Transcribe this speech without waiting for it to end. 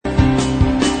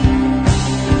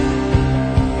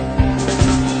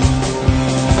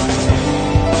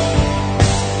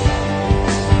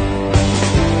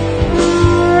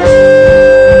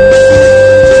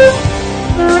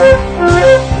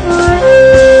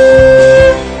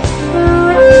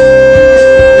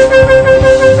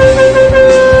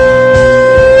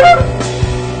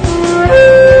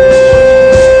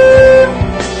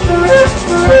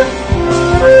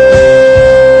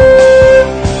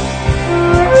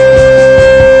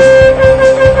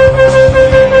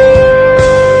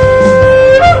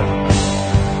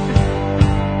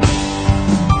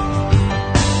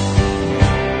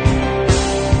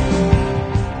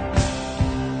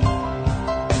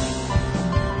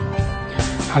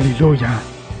哈利路亚，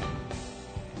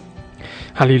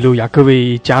哈利路亚！各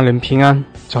位家人平安，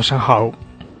早上好。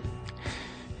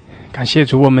感谢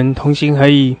主，我们同心合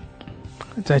意，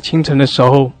在清晨的时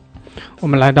候，我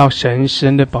们来到神施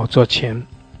恩的宝座前。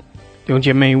弟兄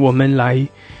姐妹，我们来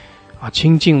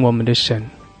亲近我们的神，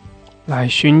来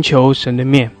寻求神的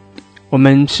面。我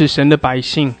们是神的百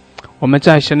姓，我们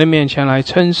在神的面前来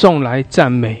称颂，来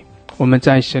赞美，我们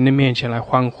在神的面前来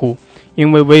欢呼，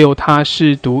因为唯有他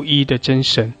是独一的真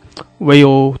神，唯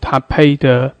有他配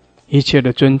得一切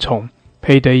的尊崇，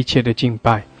配得一切的敬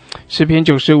拜。诗篇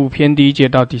95篇第1节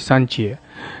到第3节，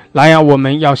来啊，我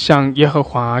们要向耶和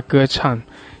华歌唱，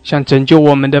向拯救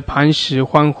我们的磐石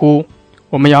欢呼。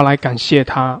我们要来感谢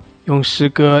他，用诗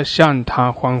歌向他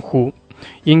欢呼。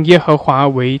因耶和华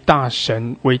为大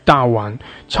神，为大王，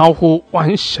超乎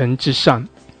万神之上。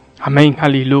阿们，哈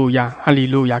利路亚，哈利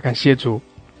路亚，感谢主。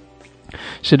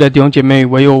是的，弟兄姐妹，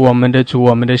唯有我们的主，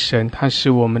我们的神，他是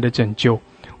我们的拯救，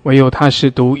唯有他是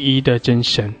独一的真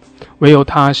神，唯有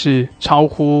他是超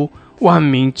乎万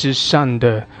民之上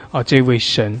的这位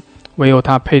神，唯有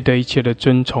他配得一切的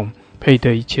尊崇，配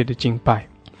得一切的敬拜。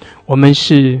我们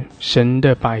是神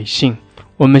的百姓，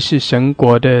我们是神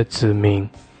国的子民，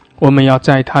我们要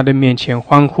在他的面前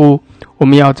欢呼，我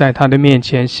们要在他的面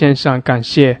前献上感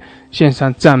谢，献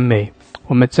上赞美，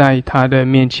我们在他的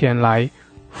面前来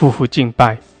匍匐敬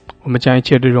拜，我们将一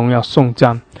切的荣耀颂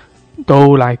赞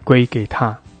都来归给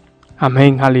他。阿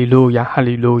们，哈利路亚，哈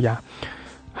利路亚，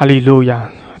哈利路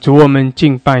亚。主，我们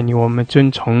敬拜你，我们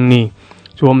尊崇你。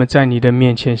主，我们在你的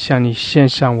面前向你献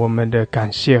上我们的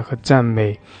感谢和赞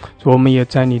美。主，我们也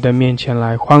在你的面前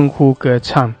来欢呼歌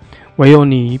唱。唯有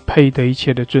你配得一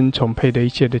切的尊崇，配得一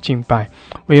切的敬拜。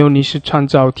唯有你是创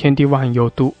造天地万有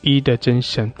独一的真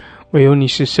神，唯有你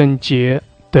是圣洁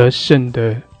得胜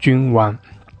的君王，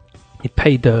你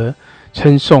配得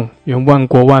称颂。愿万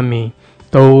国万民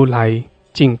都来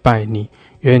敬拜你，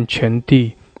愿全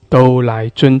地都来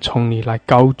尊崇你，来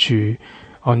高举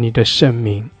你的圣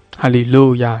名。哈利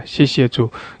路亚，谢谢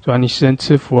主。主啊，你施恩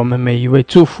赐福我们每一位，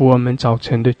祝福我们早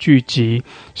晨的聚集，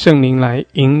圣灵来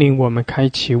引领我们，开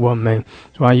启我们。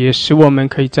主啊，也使我们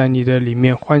可以在你的里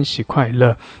面欢喜快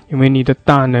乐，因为你的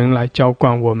大能来浇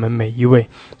灌我们每一位。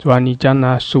主啊，你将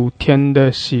那属天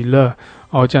的喜乐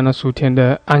将那属天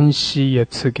的安息也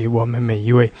赐给我们每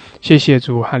一位。谢谢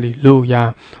主，哈利路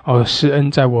亚。施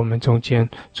恩在我们中间，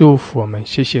祝福我们。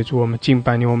谢谢主，我们敬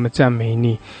拜你，我们赞美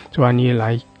你。主啊，你也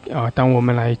来当我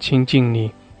们来亲近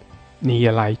你，你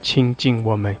也来亲近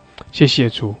我们。谢谢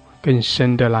主，更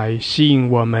深的来吸引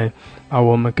我们，把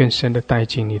我们更深的带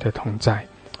进你的同在。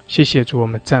谢谢主，我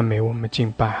们赞美，我们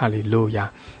敬拜，哈利路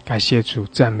亚。感谢主，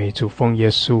赞美主，奉耶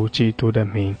稣基督的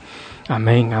名。阿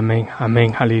们，阿们，阿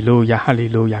们，哈利路亚，哈利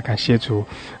路亚，感谢主，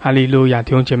哈利路亚。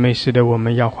弟兄姐妹，是的，我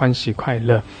们要欢喜快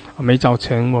乐。每早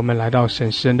晨我们来到神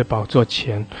施恩的宝座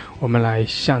前，我们来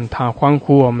向他欢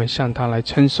呼，我们向他来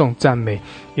称颂赞美，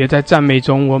也在赞美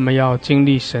中我们要经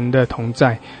历神的同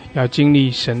在，要经历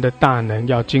神的大能，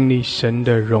要经历神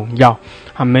的荣耀。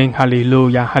阿们，哈利路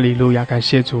亚，哈利路亚，感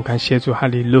谢主，感谢主，哈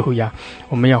利路亚。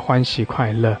我们要欢喜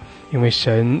快乐，因为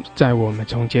神在我们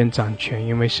中间掌权，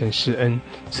因为神施恩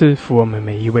赐福我们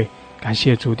每一位。感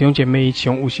谢主，弟兄姐妹一起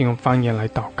用悟性用方言来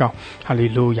祷告。哈利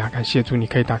路亚，感谢主，你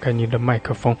可以打开你的麦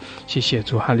克风。谢谢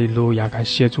主，哈利路亚，感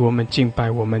谢主，我们敬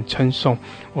拜，我们称颂，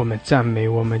我们赞美，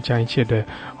我们将一切的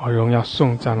荣耀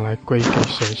颂赞来归给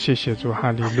神。谢谢主，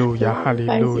哈利路亚，哈利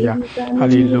路亚，哈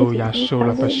利路亚。苏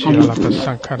拉巴西拉巴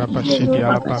桑卡拉巴西迪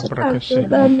阿拉巴布拉克西，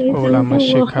欧拉马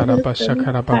西卡拉巴萨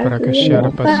卡拉巴布拉克西阿拉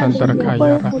巴桑达拉卡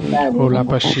亚拉，欧拉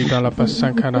巴西达拉巴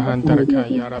桑卡拉汉达拉卡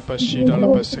亚拉巴西达拉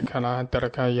巴萨卡拉汉达拉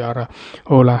卡亚拉。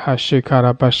Ola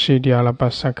hashikara bashidi ala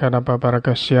basakara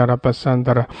babarakashi ala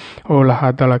basandara. Ola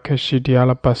hadala kashidi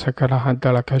ala basakara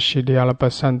hadala kashidi ala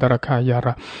basandara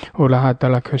kayara. Ola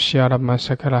hadala kashi ala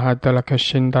masakara hadala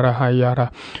kashindara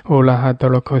hayara. Ola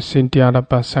hadala kosindi ala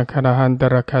basakara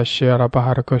handara kashi ala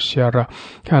baharakoshiara.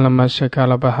 Kala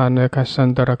masakala bahana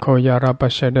kasandara koyara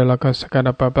bashadala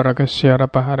kasakara babarakashi ala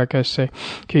baharakase.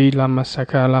 Kila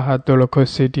masakala hadala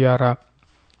kosidi ala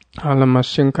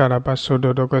Alamashinkara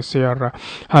basododogosiara，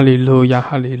 哈利路亚，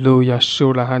哈利路亚，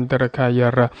苏拉汉德的卡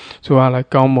亚拉，主啊，来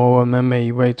高摩我们每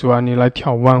一位，主啊，你来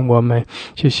眺望我们，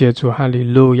谢谢主，哈利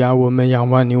路亚，我们仰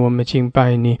望你，我们敬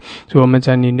拜你，主，我们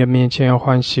在你的面前要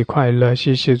欢喜快乐，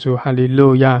谢谢主，哈利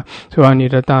路亚，主啊，你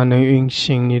的大能运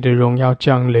行，你的荣耀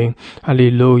降临，哈利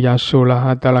路亚，苏拉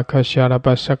哈德拉卡西亚拉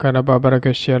巴萨卡拉巴巴拉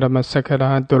卡西亚拉马萨卡拉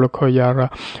汉德罗科亚拉，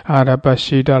阿拉巴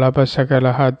西达拉巴萨卡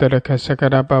拉哈德拉卡萨卡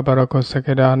拉巴巴拉科萨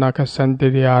卡拉那克桑德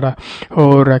里亚拉，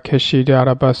哦拉克西迪亚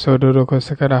拉巴索多罗克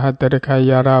萨卡拉哈德勒卡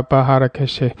亚拉巴哈拉克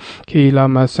西，基拉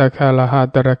马萨卡拉哈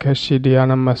德勒克西迪亚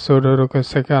拉马索多罗克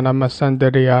萨卡拉马桑德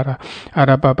里亚拉，阿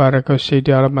拉巴巴拉克西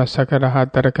迪亚拉马萨卡拉哈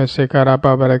德勒克西卡拉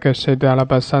巴巴拉克西迪亚拉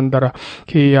巴桑德拉，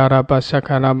基亚拉巴萨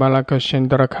卡拉巴拉克辛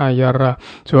德拉卡亚拉，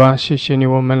主啊，谢谢你，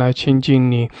我们来亲近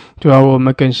你，主啊，我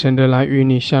们更深的来与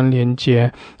你相连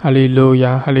接，哈利路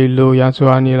亚，哈利路亚，主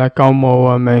啊，你来高摩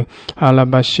我们，阿拉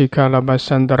巴西卡拉巴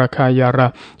桑德拉卡亚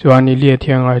拉，主啊，你裂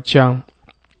天而降。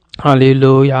哈利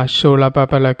路亚，受拉巴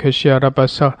巴拉克西亚拉巴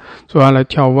萨，主啊来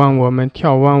眺望我们，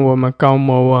眺望我们，高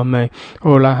摩我们。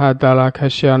欧拉哈达拉克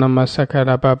西亚拉马萨卡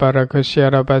拉巴巴拉克西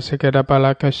亚拉巴萨卡拉巴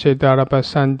拉克西达拉巴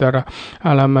桑德拉，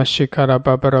阿拉马西卡拉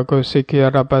巴巴拉克西基亚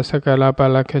拉巴萨卡拉巴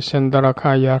拉克西达拉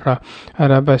卡亚拉，阿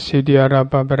拉巴西迪亚拉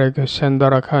巴巴拉克西达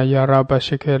拉卡亚拉巴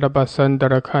西卡拉巴桑德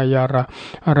拉卡亚拉，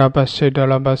阿拉巴西达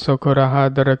拉巴索库拉哈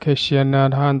达拉克西亚纳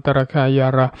汉达拉卡亚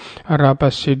拉，阿拉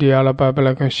巴西迪亚拉巴巴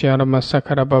拉克西亚拉马萨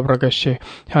卡拉巴。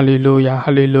哈利路亚，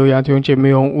哈利路亚！弟兄姐妹，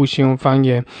用悟性、用方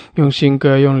言、用新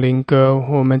歌、用灵歌，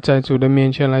我们在主的面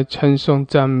前来称颂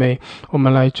赞美，我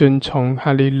们来尊崇。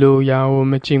哈利路亚，我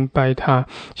们敬拜他。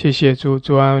谢谢主，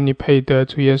主啊，你配得，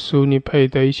主耶稣，你配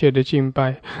得一切的敬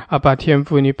拜。阿爸天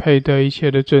父，你配得一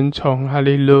切的尊崇。哈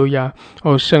利路亚！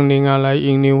哦，圣灵啊，来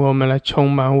引领我们，来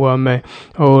充满我们。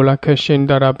哦，拉克辛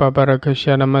达拉巴巴拉克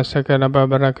夏拉马萨卡拉巴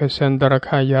巴拉克森达拉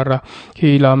卡亚拉，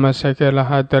基拉马萨卡拉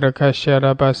哈达拉卡夏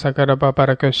拉巴萨卡拉巴巴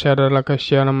拉克夏拉克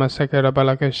夏拉马萨卡拉巴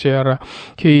拉克夏拉，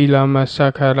基拉马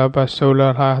萨卡拉巴苏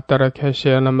拉哈达拉克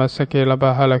夏拉马萨卡拉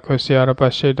巴哈拉克夏拉巴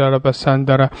谢达拉巴桑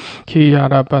达拉，基亚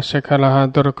拉巴萨卡拉哈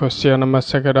达拉克夏拉马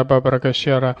萨卡拉巴巴拉克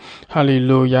夏拉，哈利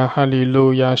路亚，哈利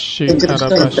路亚，西卡拉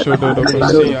巴苏罗罗克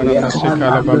西亚拉马萨卡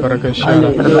拉巴巴拉克夏拉，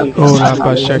欧拉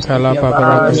巴萨卡拉巴巴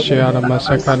拉克夏拉马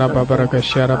萨卡拉巴巴拉克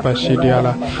夏拉巴西迪亚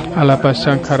拉，阿拉巴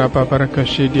桑卡拉巴巴拉克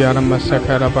西迪亚拉马萨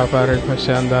卡拉巴巴拉克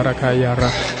夏达拉卡亚拉。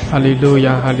哈利路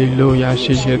亚，哈利路亚！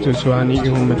谢谢主，主啊，你与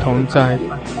我们同在。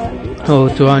哦，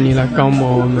主啊，你来高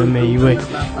摩我们每一位。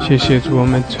谢谢主，我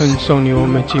们称颂你，我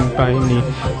们敬拜你。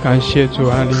感谢主，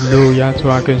哈利路亚！主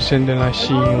啊，更深的来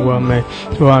吸引我们，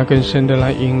主啊，更深的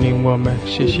来引领我们。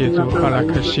谢谢主，哈拉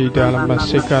克西达拉巴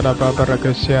西卡拉巴巴拉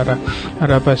克西亚拉，阿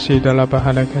拉巴西达拉巴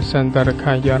哈拉克桑达拉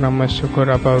卡亚拉马苏库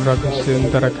拉巴拉克森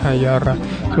达拉卡亚拉。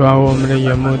主啊，我们的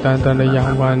眼目单单的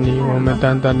仰望你，我们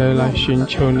单单的来寻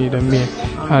求你的面。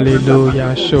哈利路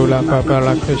亚，苏拉巴巴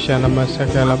拉克西亚拉马萨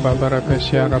卡拉巴巴拉克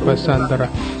西亚拉巴桑达拉，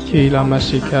基拉马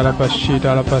西卡拉巴西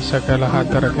达拉巴萨卡拉哈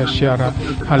达拉克西亚拉。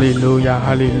哈利路亚，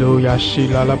哈利路亚，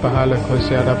西拉拉巴哈拉克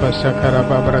西亚拉巴萨卡拉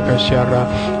巴巴拉克西亚拉。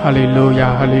哈利路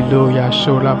亚，哈利路亚，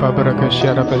苏拉巴巴拉克西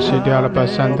亚拉巴西迪亚拉巴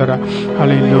桑达拉。哈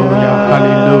利路亚，哈利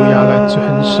路亚，来称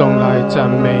颂，来赞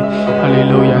美。哈利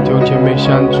路亚，弟兄姐妹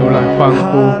向主来欢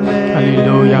呼。哈利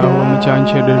路亚，我们将一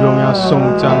切的荣耀颂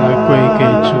赞来归给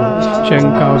主，宣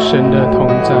告神的同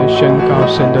在，宣告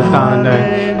神的大能。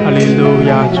哈利路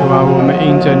亚，主啊，我们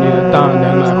因着你的大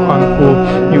能来欢呼，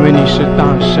因为你是大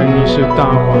神，你是大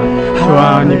王。主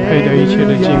啊，你配得一切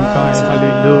的敬拜。哈利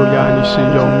路亚，你是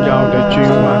荣耀的君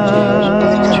王，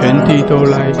全地都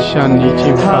来向你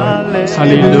敬拜。哈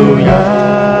利路亚，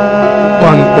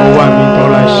万国万民都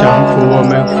来降服我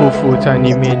们，匍匐在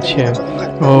你面前。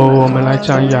哦，我们来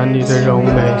张扬你的荣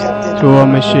美，主，我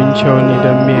们寻求你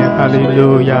的面。哈利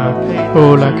路亚。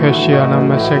哦，拉克西亚拉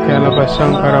马塞卡拉巴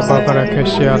桑卡拉巴巴拉克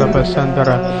西亚拉巴桑达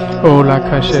拉。哦，拉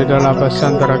克西达拉巴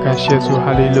桑达拉，感谢主，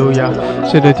哈利路亚。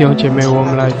是的，弟兄姐妹，我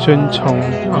们来尊崇，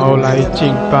然后来敬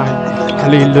拜。哈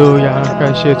利路亚，感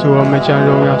谢主，我们将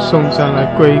荣耀颂赞来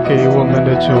归给我们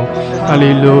的主。哈利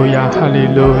路亚，哈利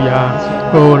路亚。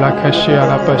哦，拉克西亚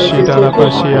拉巴西达拉巴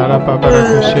西亚拉巴巴拉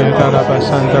克西达拉巴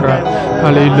桑达拉。哈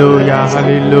利路亚，哈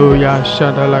利路亚，沙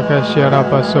达拉克西亚拉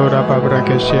巴索拉巴巴拉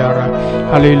克西亚拉。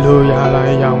哈利路亚，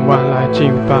来仰望，来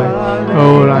敬拜，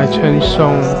哦，来称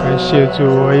颂，感谢主，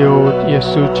唯有耶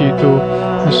稣基督，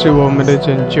他是我们的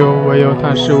拯救，唯有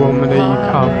他是我们的依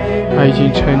靠，他已经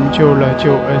成就了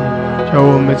救恩，叫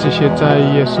我们这些在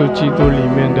耶稣基督里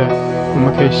面的，我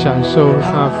们可以享受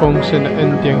他丰盛的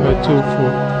恩典和祝福。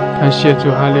感谢主，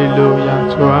哈利路亚！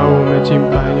主啊，我们敬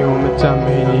拜你，我们赞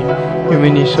美你，因为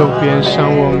你受鞭伤，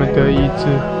我们得医治；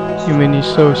因为你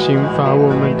受刑罚，我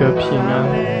们得平安。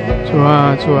主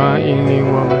啊，主啊，引领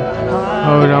我们，然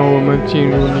后让我们进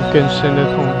入你更深的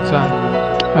同在。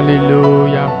哈利路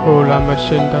亚，哦，拉玛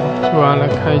圣达，主啊，来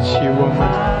开启我们，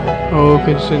哦，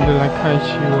更深的来开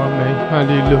启我们，哈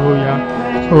利路亚，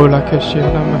哦，拉克西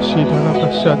拉玛西达拉巴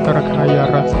萨达拉卡亚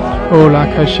拉，哦，拉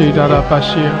克西达拉巴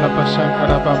西拉巴萨卡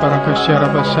拉巴巴拉克西拉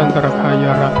巴萨达拉卡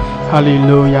亚拉，哈利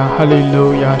路亚，哈利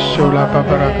路亚，修拉巴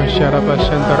巴拉克西拉巴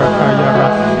萨达拉卡亚拉，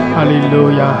哈利路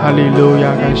亚，哈利路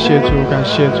亚，感谢主，感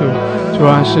谢主，主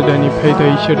啊，是的，你配得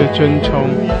一切的尊崇，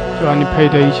主啊，你配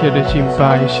得一切的敬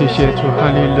拜，谢谢主，哈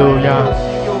利路亚。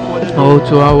哦，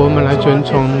主啊，我们来尊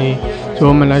崇你，主，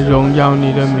我们来荣耀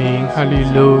你的名，哈利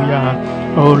路亚。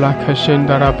哦，拉克申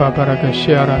达拉巴巴拉克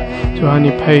谢拉，主啊，你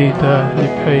配的，你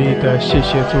配的，谢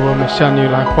谢主，我们向你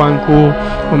来欢呼，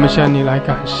我们向你来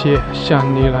感谢，向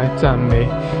你来赞美，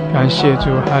感谢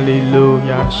主，哈利路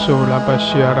亚，苏拉巴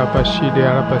西亚拉巴西利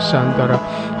亚拉巴山达拉，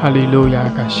哈利路亚，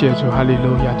感谢主，哈利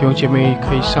路亚，弟兄姐妹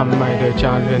可以上麦的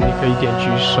家人，你可以点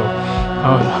举手。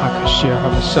哦，哈克西亚，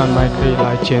他们上麦可以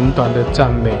来简短的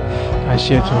赞美，感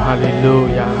谢主，哈利路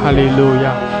亚，哈利路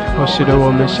亚。哦，是的，我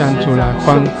们向主来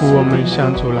欢呼，我们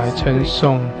向主来称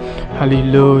颂，哈利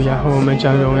路亚。我们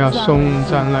将荣耀颂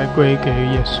赞来归给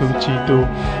耶稣基督，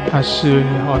他是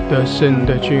得胜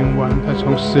的君王，他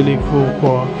从死里复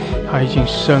活，他已经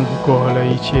胜过了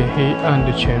一切黑暗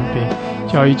的权柄，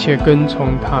叫一切跟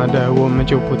从他的，我们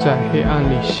就不在黑暗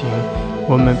里行。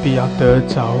我们必要得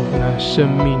着那生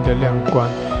命的亮光，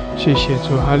谢谢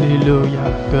主，哈利路亚，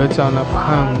得着那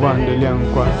盼望的亮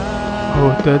光，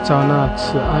哦，得着那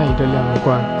慈爱的亮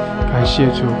光，感谢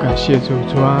主，感谢主，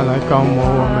主啊，来高摩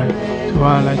我们，主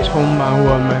啊，来充满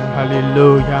我们，哈利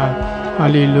路亚，哈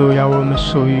利路亚，我们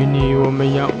属于你，我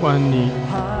们仰望你，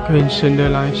更深的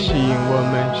来吸引我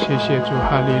们，谢谢主，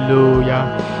哈利路亚，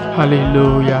哈利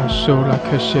路亚，苏拉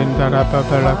克申达拉巴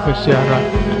巴拉克西亚拉，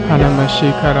哈拉玛西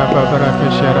卡拉巴巴拉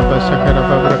克西亚拉巴萨卡拉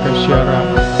巴巴拉克西亚拉，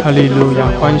哈利路亚，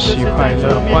欢喜快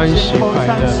乐，欢喜快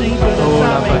乐，哦，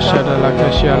拉巴沙达拉克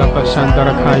西亚拉巴山达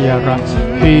拉卡亚拉，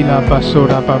希拉巴苏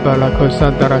拉巴巴拉克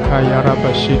山达拉卡亚拉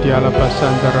巴西迪亚拉巴山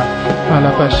达拉，哈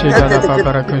拉巴西达拉巴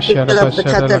巴拉克西亚拉巴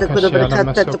沙达拉克西亚拉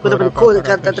马苏库拉巴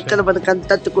巴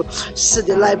是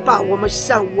的，来吧，我们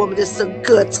向我们的神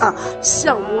歌唱，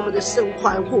向我们的神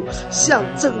欢呼，向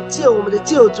拯救我们的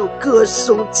救主歌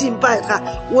颂敬拜他。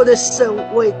我的神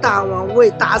为大王，为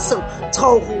大圣，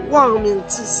超乎万民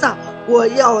之上。我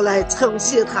要来称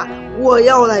谢他，我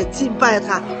要来敬拜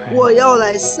他，我要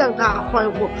来向他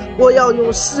欢呼，我要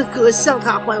用诗歌向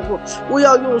他欢呼，我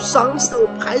要用双手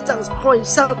拍掌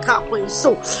向他欢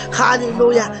颂。哈利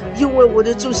路亚！因为我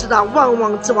的主是那万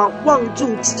王之王，万主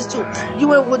之主，因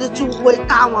为我的主为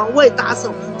大王，为大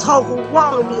圣，超乎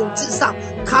万民之上。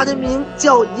他的名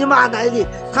叫以马内利，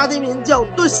他的名叫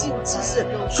独行之神，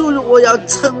所以我要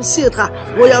称谢他，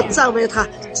我要赞美他。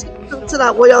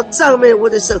我要赞美我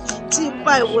的神，敬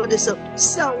拜我的神，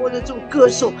向我的主歌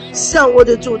颂，向我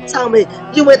的主赞美，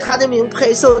因为他的名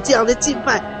配受这样的敬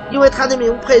拜，因为他的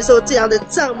名配受这样的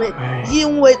赞美，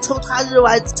因为从他日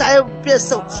外再无别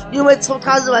神，因为从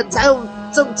他日外再无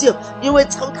拯救，因为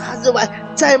从他之外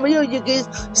再没有一个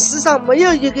世上没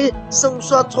有一个神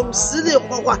说从死里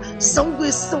活化，胜过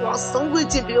死亡，胜过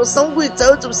疾病，胜过咒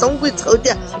诅，胜过仇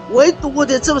敌，唯独我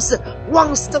的主是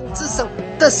往生之神，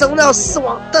得胜了死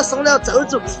亡，得胜了咒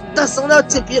诅，得胜了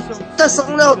疾病，得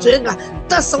胜了罪恶，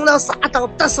得胜了撒旦，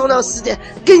得胜了世界。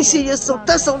感谢耶稣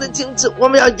得胜的精致，我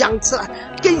们要扬起来；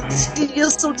感谢耶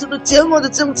稣这个骄傲的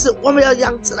精致，我们要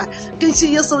扬起来；感谢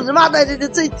耶稣日马带来的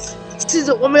这其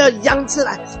实我们要扬起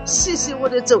来。谢谢我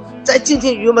的主在今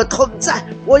天与我们同在，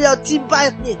我要敬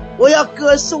拜你，我要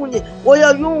歌颂你，我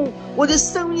要用我的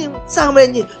声音赞美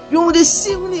你，用我的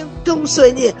心灵跟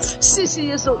随你。谢谢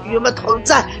耶稣与我们同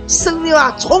在，圣灵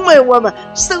啊充满我们，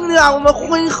圣灵啊我们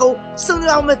婚后，圣灵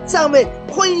啊我们赞美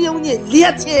婚姻你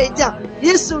列天一讲。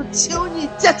耶稣求你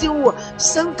接近我，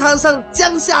圣堂上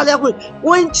降下两回，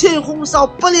温泉红烧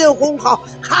不留红好。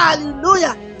哈利路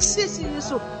亚！谢谢耶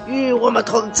稣与我们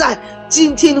同在，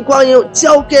今天的光阴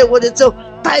交给我的主，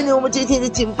带领我们今天的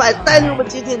敬拜，带领我们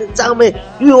今天的赞美，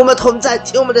与我们同在，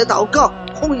听我们的祷告，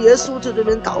奉耶稣基督的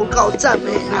名祷告赞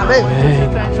美，阿们。哈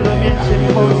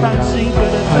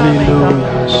利路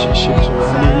亚，谢谢主，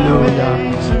哈利路亚。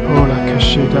哦，拉克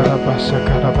西达拉巴萨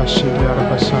卡拉巴西利亚拉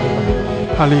巴萨拉，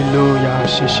哈利路亚，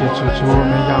谢谢主，主我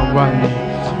们仰望你。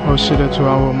哦，是的，主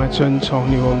啊，我们尊崇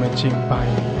你，我们敬拜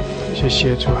你。谢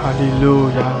谢主，哈利路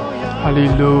亚，哈利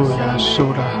路亚，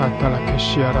苏拉哈达拉克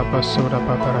西亚拉巴苏拉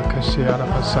巴巴拉克西亚拉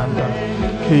巴山达，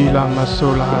希拉马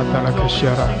苏拉哈达拉克西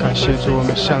亚拉，感谢主，我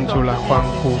们向主来欢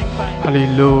呼，哈利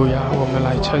路亚，我们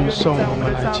来称颂，我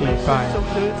们来敬拜，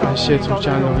感谢主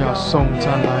将荣耀颂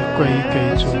赞来归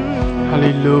给主。哈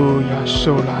利路亚，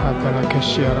苏拉哈达拉克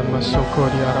西亚拉马苏科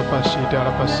里亚拉巴西达拉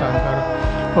巴山达。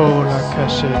哦，拉卡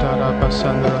西达拉巴萨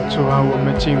的主啊，我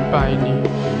们敬拜你。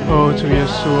哦，主耶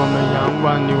稣，我们仰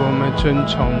望你，我们尊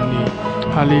崇你。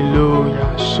哈利路亚，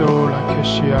苏拉卡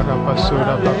西阿拉巴苏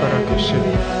拉巴巴拉卡西，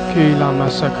基拉马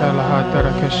萨卡拉哈达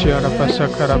拉卡西阿拉巴萨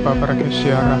卡拉巴巴拉卡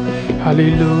西阿拉。哈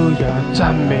利路亚，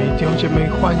赞美弟兄姐妹，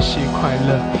欢喜快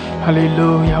乐。哈利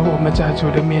路亚，我们在主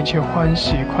的面前欢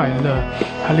喜快乐。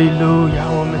哈利路亚，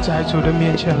我们在主的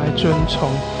面前来尊崇，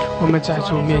我们在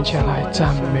主面前来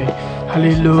赞美。哈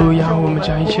利路亚，我们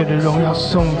将一切的荣耀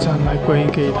颂赞来归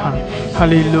给他。哈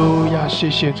利路亚，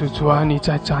谢谢主，主啊，你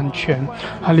在掌权。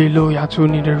哈利路亚，主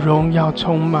你的荣耀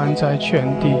充满在全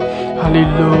地。哈利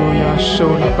路亚，受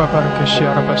了巴巴的克西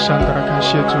阿拉巴山的感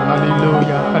谢主。哈利路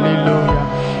亚，哈利路亚，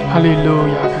哈利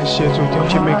路亚，感谢主。弟兄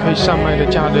姐妹可以上麦的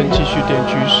家人继续点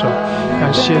举手。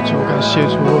感谢主，感谢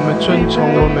主，我们尊崇，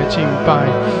我们敬拜，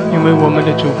因为我们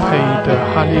的主配的。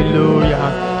哈利路亚。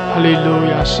哈利路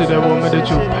亚，是的，我们的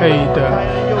主配的。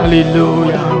哈利路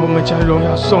亚，我们将荣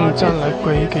耀颂赞来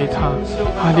归给他。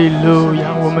哈利路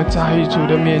亚，我们在主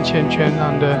的面前全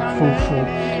然的匍匐，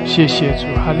谢谢主。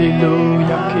哈利路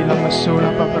亚，基拉马苏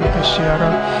拉巴巴拉卡西亚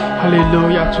拉。哈利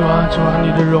路亚，主啊，主啊，你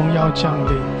的荣耀降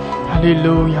临。哈利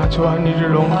路亚，主啊，你的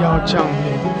荣耀降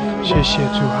临。谢谢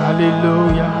主。哈利路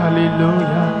亚，哈利路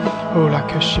亚。哦，拉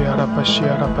卡西亚拉巴西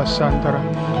亚拉巴桑德拉。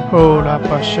哦，拉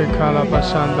巴西卡拉巴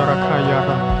桑德拉卡亚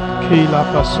拉。基拉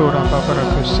巴苏拉巴巴拉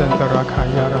克森德拉卡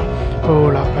亚拉，哦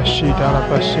拉巴西达拉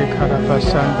巴西卡拉巴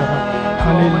桑德拉，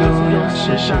哈利路亚，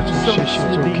谢谢主，谢谢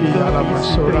主，基拉巴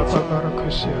苏拉巴巴拉克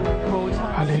西亚拉，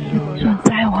哈利路亚。现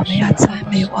在我们要赞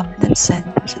美我们的神，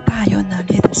他是大有能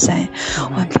力的神，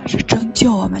他是拯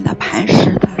救我们的磐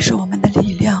石，他是我们的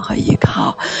力量和依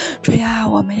靠。主呀，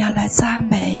我们要来赞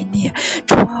美你，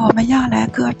主啊，我们要来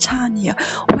歌唱你，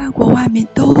万国万民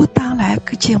都当来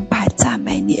敬拜赞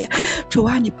美你。主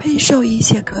啊，你配受一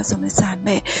切歌颂的赞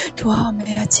美。主啊，我们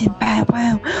要敬拜，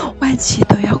万期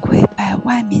都要跪拜，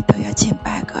万民都要敬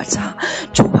拜歌唱。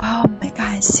主啊，我们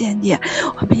感谢你，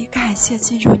我们也感谢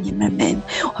进入你们门，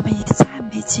我们也赞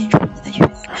美进入你的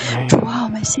园。主啊，我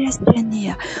们谢谢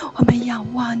你，我们仰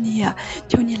望你，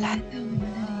求你来到我们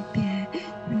的里边，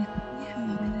求你医好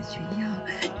我们的需要，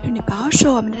求你保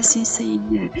守我们的心思意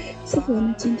念，赐福我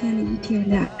们今天的一天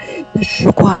的时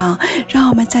光，让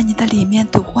我们在你的里面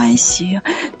都欢喜，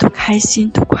都开心，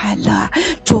都快乐。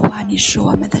主啊，你是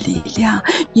我们的力量，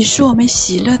你是我们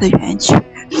喜乐的源泉，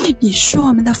你是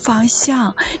我们的方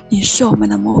向，你是我们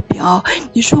的目标，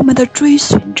你是我们的追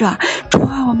寻者。主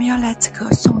啊，我们要来歌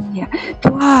颂你，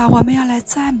主啊，我们要来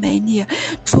赞美你，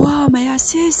主啊，我们要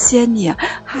谢谢你，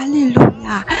哈利路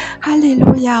亚，哈利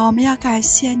路亚，我们要感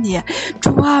谢你，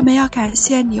主啊，我们要感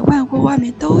谢你，万国万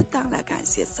民都当来感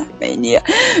谢赞美你。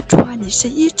主啊，你是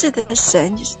医治的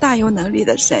神，你是大有能力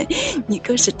的神，你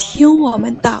更是听我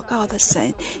们祷告的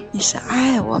神，你是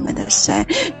爱我们的神。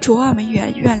主啊，我们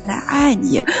愿来爱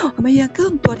你，我们愿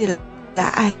更多的来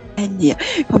爱你，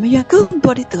我们愿更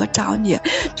多的得着你。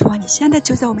主啊，你现在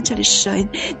就在我们这里神，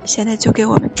你现在就给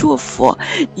我们祝福，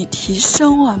你提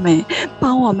升我们，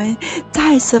帮我们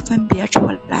再一次分别出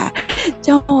来，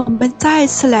将我们再一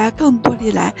次来更多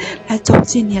的来走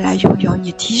进你，来拥有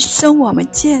你，提升我们，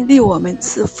建立我们，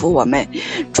赐福我们。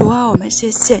主啊，我们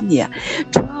谢谢你，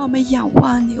主啊，我们仰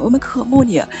望你，我们渴慕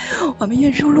你，我们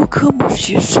愿如渴慕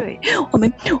徐水，我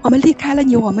们离开了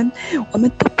你，我们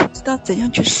都不知道怎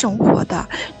样去生活的。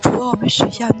主啊，我们需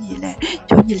要你来，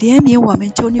求你怜悯我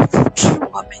们，求你扶持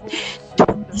我们，求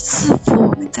你赐福我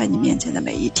们在你面前的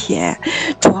每一天。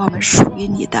主啊，我们属于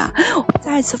你的，我们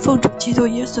再一次奉主基督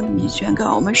耶稣的名宣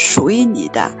告，我们属于你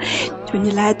的。求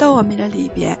你来到我们的里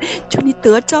边，求你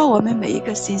得着我们每一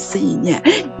个心思意念。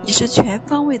你是全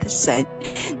方位的神，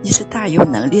你是大有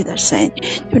能力的神，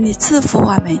求你赐福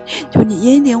我们，求你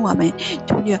引领我们，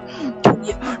求你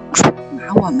充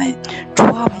满我们。主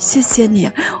啊，我们谢谢你，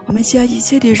我们将一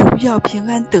切的荣耀平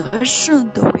安得胜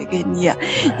都归给你，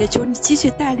也求你继续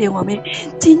带领我们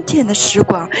今天的时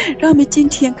光，让我们今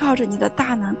天靠着你的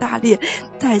大能大力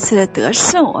再次的得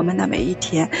胜我们的每一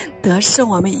天，得胜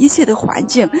我们一切的环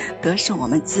境，得胜我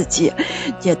们自己，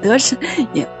也得胜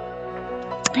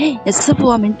也赐福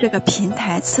我们这个平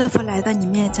台，赐福来到你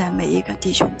面前每一个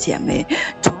弟兄姐妹。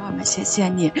主啊，我们谢谢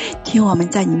你，听我们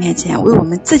在你面前为我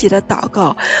们自己的祷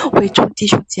告，为众弟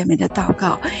兄姐妹的祷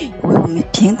告，为我们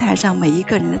平台上每一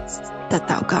个人的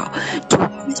祷告。主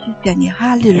啊，我们谢谢你，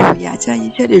哈利路亚，将一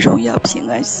切的荣耀平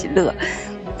安喜乐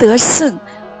得胜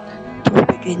都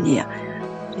归给你。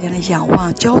为了仰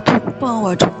望交托奉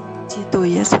我主基督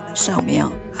耶稣的圣名，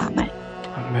阿们。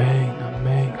阿们，阿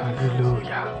们，哈利路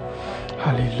亚，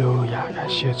哈利路亚，感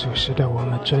谢主，是的，我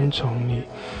们尊崇你，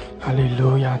哈利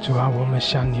路亚，主啊，我们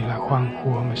向你来欢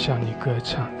呼，我们向你歌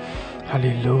唱，哈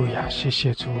利路亚，谢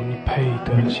谢主，你配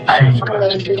得，谢谢主，哈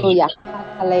利路亚，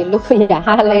哈利路亚，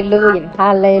哈利路亚，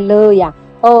哈利路亚。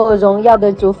哦，荣耀的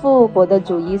主，复活的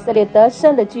主，以色列得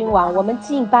胜的君王，我们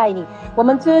敬拜你，我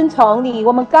们尊崇你，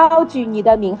我们高举你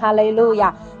的名，哈利路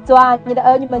亚。主啊，你的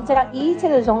儿女们将一切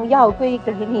的荣耀归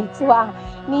给你，主啊，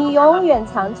你永远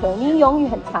长存，你永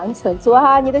远长存，主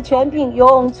啊，你的权柄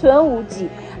永存无极，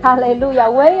哈利路亚，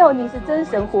唯有你是真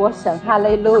神活神，哈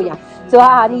利路亚。主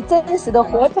啊，你真实的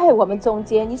活在我们中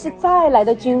间，你是再来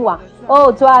的君王。哦，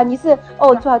主啊，你是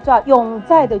主啊永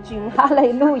在的君，哈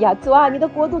利路亚。主啊，你的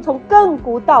国度从亘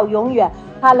古到永远，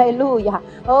哈利路亚。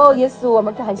哦，耶稣，我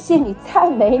们感谢你，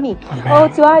赞美你。哦，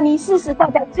主啊，你世世代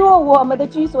代做我们的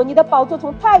居所，你的宝座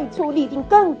从太初立定，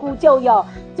亘古就有。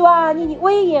主啊，你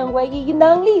威严为一，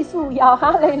能力束腰，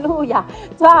哈利路亚。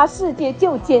主啊，世界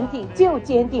就坚定，就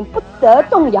坚定，不得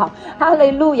动摇，哈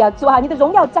利路亚。主啊，你的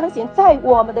荣耀彰显在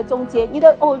我们的中间，你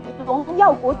的荣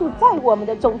耀国度在我们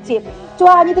的中间。主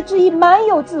啊，你的旨意满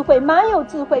有智慧，满有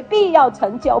智慧，必要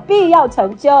成就，必要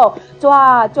成就。主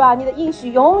啊，你的应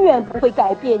许永远不会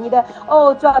改变，你的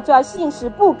主啊，信实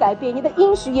不改变，你的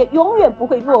应许也永远不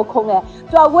会落空。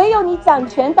主啊，唯有你掌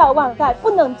权到万代，不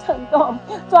能震动。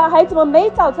主啊，孩子们每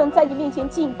早晨在你面前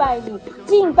敬拜你，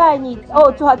敬拜你。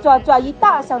主啊，以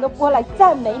大响的波来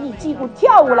赞美你，击鼓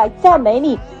跳舞来赞美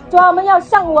你。主啊，我们要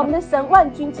向我们的神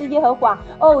万军之耶和华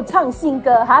唱新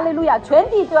歌，哈利路亚，全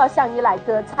地都要向你来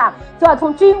歌唱。主啊，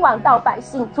从君王到百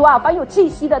姓，主啊，凡有气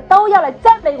息的都要来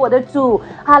赞美我的主，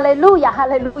哈利路亚，哈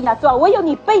利路亚。主啊，唯有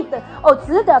你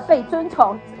值得被尊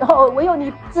崇，唯有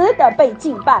你值得被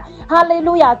敬拜，哈利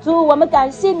路亚。主，我们感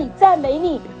谢你，赞美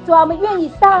你。主啊，我们愿意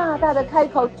大大的开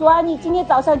口。主啊，你今天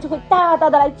早上就会大大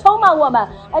的来充满我们，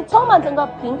来充满整个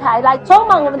平台，来充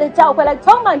满我们的教会，来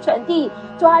充满全地。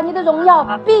主啊，你的荣耀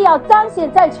必要彰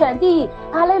显在全地，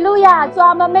哈利路亚。主啊，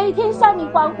我们每天向你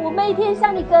欢呼，每天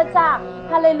向你歌唱，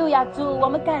哈利路亚。主，我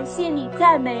们感谢你，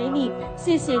赞美你，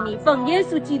谢谢你，奉耶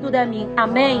稣基督的名，阿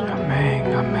们，阿们，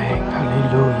阿们，哈利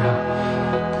路亚，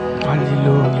哈利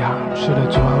路亚。是的，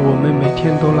主啊，我们每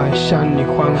天都来向你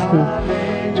欢呼，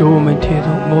主，我们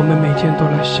每天都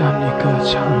来向你歌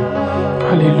唱，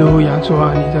哈利路亚。主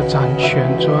啊，你在掌权，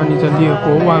主啊，你在列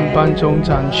国万邦中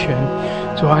掌权，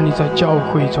主啊，你在教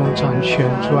会中掌权，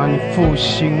主啊，你复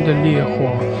兴的烈火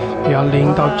也要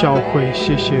临到教会，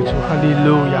谢谢主，哈利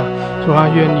路亚。主啊，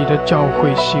愿你的教会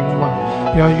兴旺，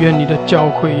也要愿你的教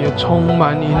会也充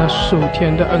满你那属天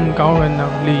的恩膏和能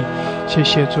力，谢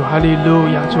谢主，哈利路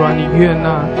亚。主啊，你悦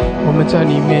纳我们在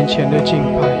你面前的敬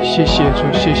拜，谢谢主，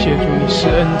谢谢主，你施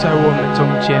恩在我们中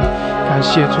间，感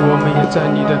谢主，我们也在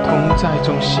你的同在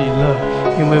中喜乐，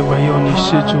因为唯有你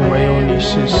是主，唯有你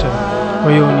是神，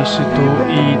唯有你是独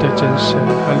一的真神，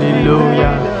哈利路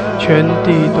亚。全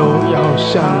地都要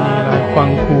向你来欢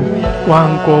呼，万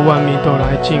国万民都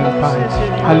来敬拜，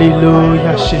哈利路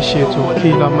亚，谢谢主。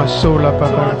基拉马苏拉巴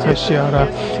巴拉克西亚拉，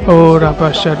拉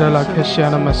巴沙德拉克西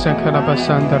亚拉马桑克拉巴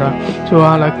桑德拉，主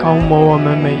啊，来高摩我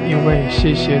们每一位，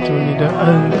谢谢主，你的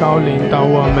恩膏领导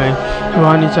我们，主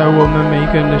啊，你在我们每一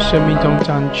个人的生命中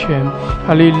掌权，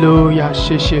哈利路亚，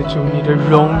谢谢主，你的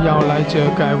荣耀来遮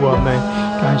盖我们，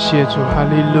感谢主，哈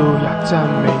利路亚，赞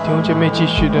美弟兄姐妹，继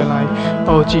续的来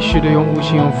继续的用无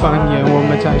形用方言，我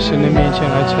们在神的面前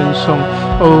来称颂。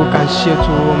感谢主，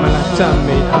我们来赞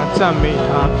美他，赞美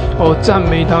他。赞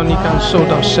美到你感受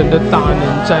到神的大能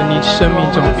在你生命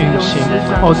中运行。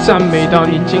赞美到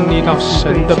你经历到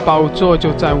神的宝座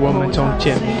就在我们中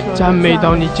间。赞美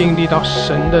到你经历到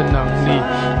神的能力，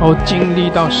经历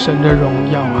到神的荣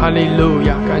耀。哈利路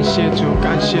亚，感谢主，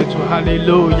感谢主，哈利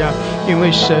路亚。因为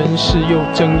神是又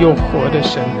真又活的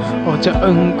神，这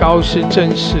恩膏是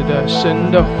真实的，神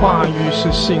的话语是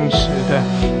信实的。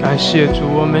感谢主，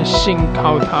我们信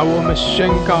靠他，我们宣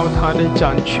告他的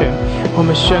掌权，我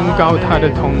们宣告他的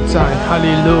同在。哈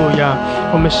利路亚，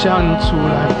我们向主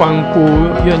来欢呼，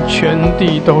愿全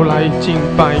地都来敬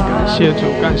拜。感谢主，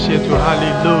感谢主，哈利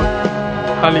路亚，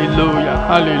哈利路亚，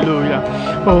哈利路亚。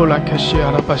拉克西阿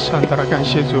拉巴桑德拉，感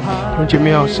谢主。用姐妹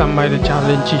要上麦的家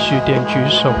人继续点举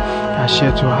手，感谢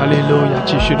主，哈利路亚。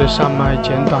继续的上麦，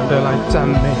简短的来赞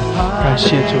美，感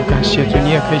谢主，感谢主。你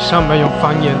也可以上麦用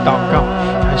方言祷告，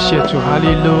感谢主，哈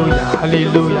利路亚，哈利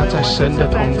路亚。在神的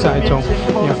同在中，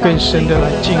你要更深的来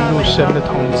进入神的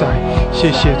同在。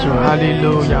谢谢主，哈利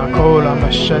路亚。科拉玛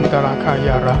圣德拉卡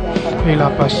亚拉，伊拉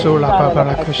巴苏拉巴巴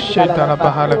拉克谢达拉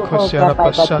巴哈拉克西阿拉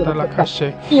巴沙德拉卡谢。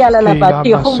西亚拉拉巴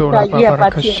提轰嘎耶巴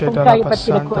提轰嘎耶巴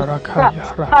提的库萨，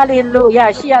哈利路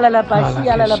亚，西亚拉拉巴西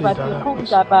亚拉拉巴提轰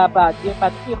嘎巴巴耶巴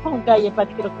提轰嘎耶巴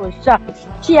提的库萨，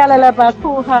西亚拉拉巴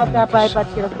库哈嘎巴巴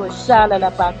提的库萨拉拉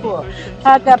巴库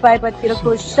哈嘎巴巴提的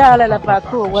库萨拉拉巴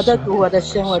库，我的主我的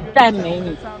神，我赞美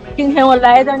你。今天我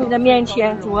来到你的面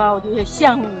前，主啊，我就是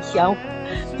向你降服。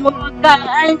主啊，感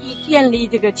恩你建立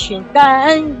这个群，感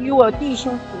恩与我弟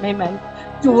兄姊妹们，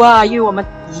主啊，与我们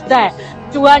同在。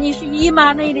主啊，你是以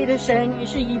马内利的神，你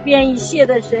是以便以谢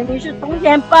的神，你是从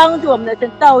前帮助我们的神，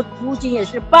到如今也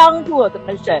是帮助我们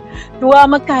的神。主啊，我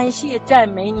们感谢赞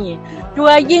美你。主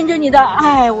啊，因着你的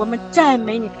爱，我们赞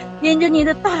美你；因着你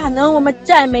的大能，我们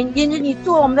赞美你；因着你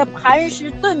做我们的磐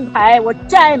石盾牌，我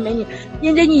赞美你；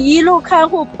因着你一路看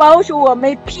护保守我，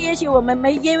没撇下我们，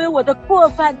没因为我的过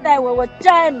犯待我，我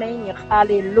赞美你。哈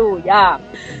利路亚！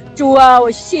主啊，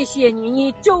我谢谢你，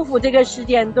你祝福这个时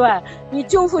间段，你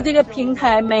祝福这个平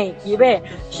台每一位，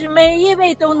使每一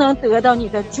位都能得到你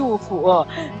的祝福。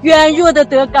软弱的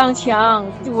得刚强，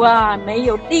主啊，没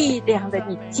有力量的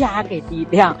你加给力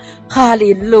量。哈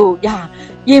利路亚！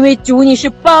因为主你是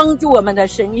帮助我们的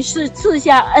神，你是赐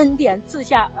下恩典赐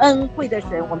下恩惠的神，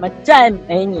我们赞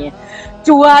美你。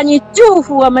主啊，你祝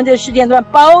福我们的时间段，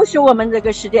保守我们这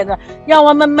个时间段，让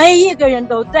我们每一个人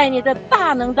都在你的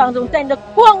大能当中，在你的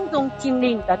光中经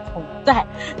历你的同在，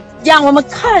让我们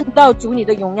看到主你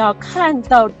的荣耀，看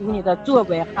到主你的作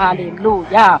为。哈利路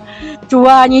亚！主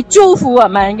啊，你祝福我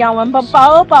们，让我们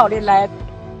饱饱的来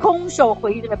空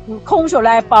手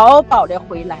来饱饱的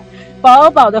回来，饱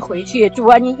饱的回去。主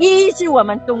啊，你医治我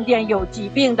们中间有疾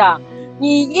病的，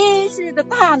你医治的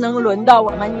大能轮到我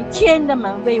们，你天的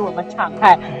门为我们敞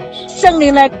开，圣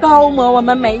灵来高摩我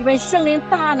们每一位，圣灵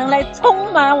大能来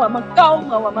充满我们，高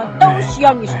摩我们，都需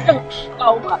要你圣灵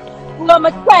高摩。我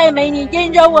们赞美你，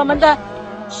因着我们的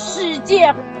世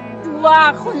界主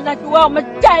啊混乱，主啊，我们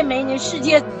赞美你，世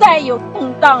界再有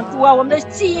动荡，主啊，我们的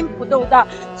心不动荡，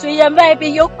虽然外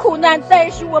边有苦难，但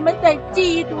是我们在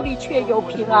基督里却有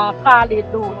平安。哈利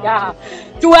路亚！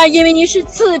主啊，因为你是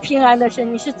赐平安的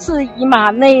神，你是赐以马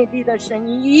内利的神，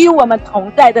你与我们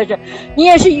同在的神，你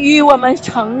也是与我们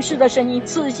城市的神，你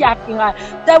赐下平安，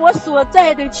在我所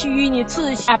在的区域你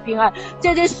赐下平安，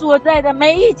在这所在的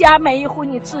每一家每一户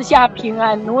你赐下平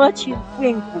安，挪去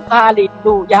困苦。哈利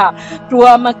路亚！主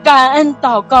啊，我们感恩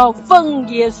祷告，奉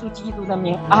耶稣基督的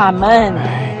名，阿门。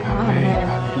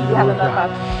阿门。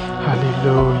哈利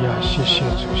路亚，谢谢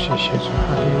主，谢谢主，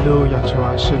哈利路亚，主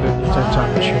啊，是的，你在掌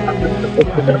权，哈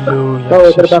利路亚，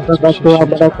谢谢主，谢谢主，我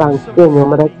们来感谢你，我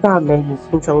们来赞美你。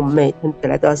平常我们每天起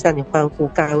来都要向你欢呼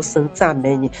高声赞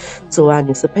美你。主啊，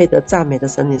你是配得赞美的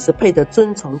神，你是配得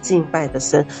尊崇敬拜的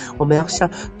神，我们要向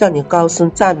你高声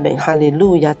赞美。哈利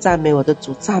路亚，赞美我的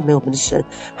主，赞美我们的神。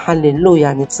哈利路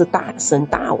亚，你是大神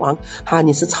大王，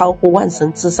你是超乎万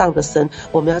神之上的神，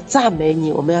我们要赞美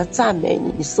你，我们要赞美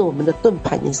你，你是我们的盾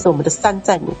牌，你是我们的山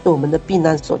寨，你是我们的避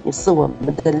难所，你是我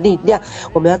们的力量，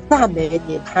我们要赞美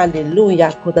你。哈利路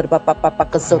亚！哦，的爸爸爸爸，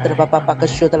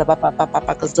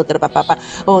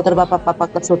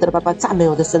赞美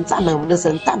我的神，赞美我们的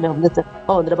神，赞美我们的神。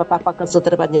哦，的爸爸爸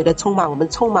爸，你来充满我们，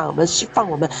充满我们，释放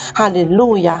我们。哈利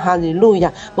路亚，哈利路亚！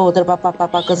哦，的爸爸爸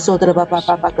爸，说的爸爸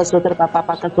爸爸，说的爸爸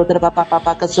爸爸，说的爸爸爸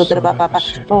爸，说的爸爸爸，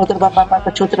哦，的爸爸爸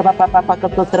爸，说的爸爸爸爸，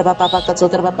说的爸爸爸，说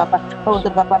的爸爸爸，哦，的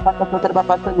爸爸爸爸，说的爸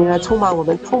爸爸，你来充满我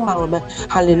们，充满我们。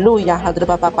哈利路亚！哈的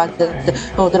爸爸爸，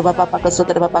哦，的爸爸爸，说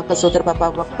的爸爸，说的爸爸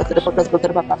爸，说的爸爸，说的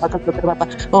爸爸，说的爸爸，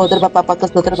哦，的爸爸爸，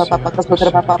说的爸爸爸，说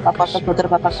的爸爸爸，说的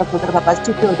爸爸，说的爸爸，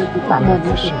谢谢我的主，赞美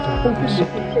你，谢谢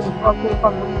你，光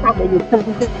赞美你，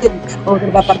哦，的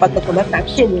爸爸爸，我们感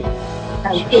谢你。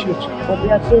感谢你，我们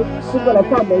要通过来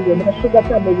赞美你，我们要通过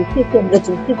赞美你，谢谢我们的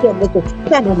主，谢谢我们的主，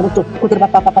赞美我们的主。我的爸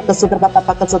爸爸爸，说的爸爸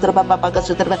爸，说的爸爸爸，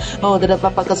说的爸爸，哦，的爸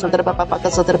爸说的爸爸爸，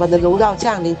说的爸爸的荣耀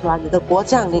降临，是吧？你的国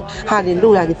降临，哈利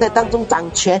路亚！你在当中掌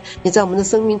权，你在我们的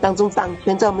生命当中掌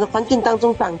权，在我们的环境当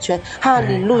中掌权，哈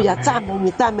利路亚！赞美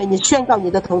你，赞美你，宣告你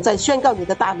的同在，宣告你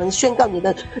的大能，宣告你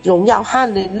的荣耀，哈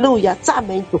利路亚！赞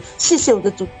美主，谢谢我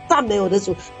的主，赞美我的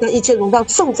主，那一切荣耀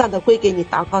颂赞的归给你。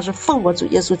祷告是奉我主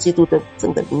耶稣基督的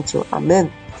真的名求，阿门。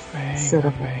是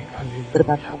的，我的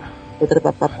爸爸，我的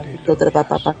爸爸，我的爸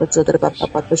爸，我的爸爸，我的爸爸，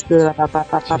我的爸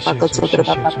爸，我的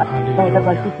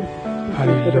爸爸。哈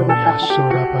利路亚，苏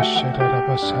拉巴谢达拉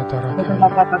巴萨达拉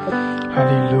卡，哈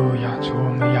利路亚，主我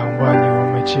们仰望你，我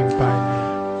们敬拜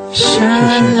你，谢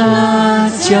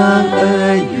谢主，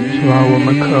主啊，我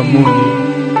们渴慕你，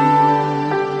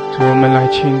主我们来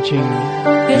亲近你，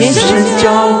眼神浇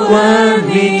灌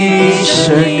你的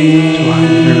生命，主啊，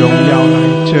你的荣耀来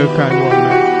遮盖我们，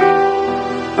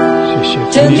谢谢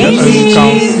主，你的恩膏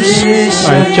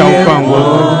来浇灌我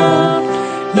们。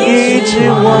医治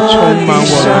我充满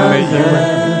我们每一位。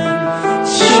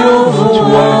修复主，我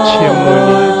们切慕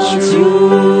你，主，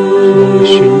我们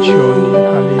寻求你，哈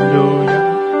利路亚。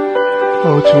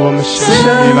主，我们向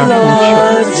你来呼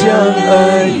求，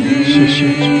谢谢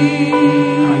主，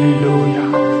哈利路亚，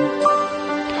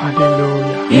哈利路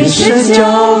亚。眼神浇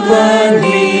灌你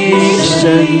生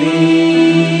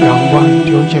命，仰望弟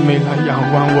兄姐妹来仰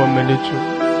望我们的主，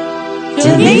主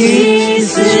你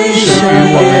是与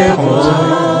我们同在，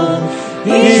医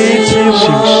治我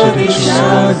的伤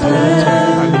痕，哈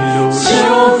利路亚。修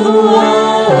复我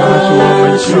主，我们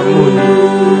求你，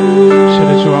是的，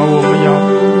主啊，我们要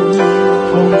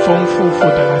丰丰富富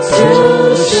的来得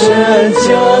着。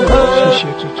谢谢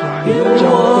主，主啊，你浇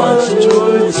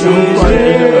灌你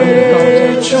的恩膏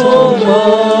在我们中间，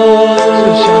赐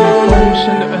下你丰盛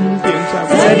的恩典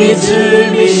在你致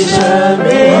命生命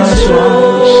中，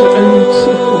是恩赐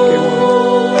福给我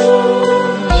们。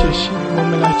谢谢，我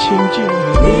们来亲近你，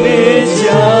我们寻求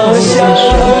你，我们匍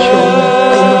匐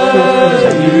在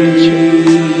你面前。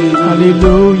哈利路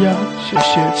亚，谢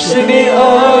谢主，高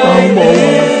摩我们，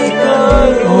高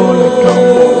摩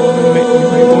我们每一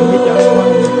位，我们仰望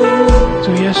你，主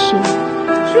耶稣，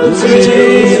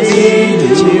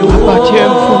阿爸天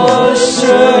父，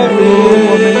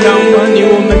我们仰望你，我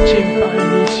们敬拜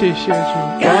你，谢谢主，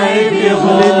改变我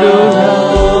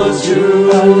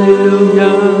哈利路亚，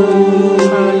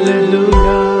哈利路亚，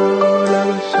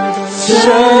神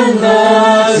啊，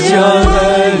将恩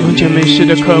用姐妹式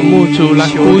的渴慕主来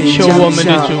呼求我们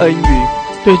的主，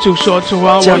对主说，主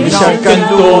啊，我要更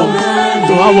多，主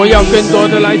啊，我要更多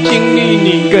的来经历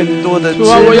你，更多的主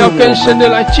啊，我要更深的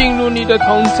来进入你的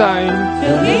同在。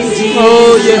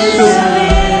哦，耶稣，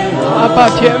阿爸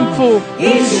天父，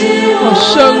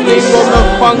圣灵，我们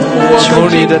欢呼，我们求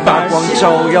你的大光照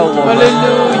耀我们，哈利路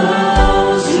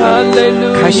亚，哈利路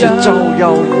亚，开始照耀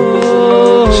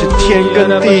我，使天跟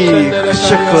地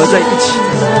是合在一起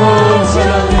的，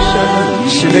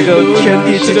使那个天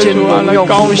地之间荣耀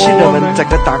复兴的门整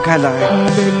个打开来。哈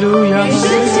利路亚，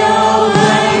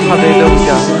哈利路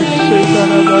亚，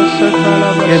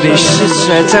愿你施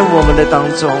起来在我们的当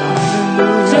中，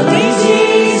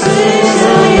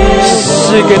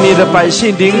赐给你的百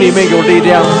姓灵里面有力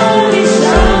量。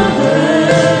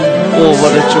我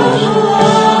的主，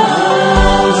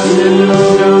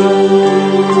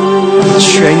泉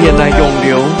源的涌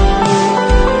流，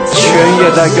泉源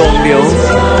的涌流，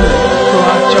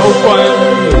浇灌，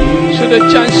是的，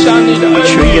降下你的恩，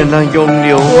泉源的涌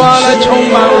流，来充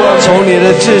满我，从你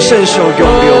的至圣手涌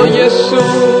流。耶稣，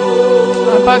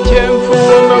阿爸天父，我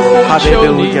们呼求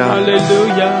你，哈利路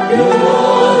亚，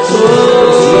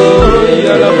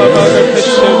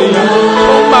充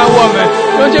满我们。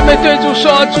弟兄姐妹对主说，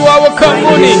主啊，我渴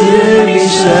慕你，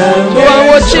主啊，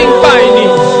我敬拜你，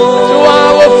主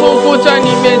啊，我匍匐在你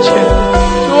面前，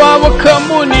主啊，我渴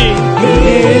慕你，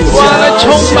主啊，来充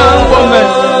满我们。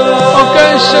更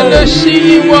深的吸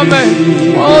引我们，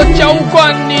浇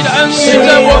灌你的恩雨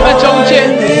在我们中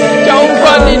间，浇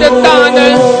灌你的大能，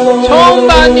充满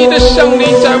你的圣灵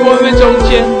在我们中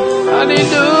间。哈利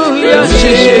路亚，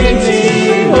谢谢主，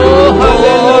哈利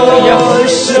路亚，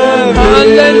哈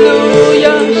利路亚，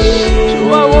主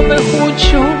啊，我们呼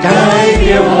求，改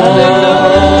变我，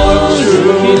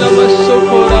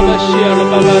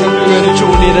愿主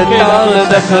你的大能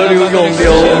的河流涌流，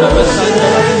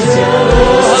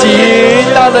极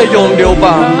大的涌流吧，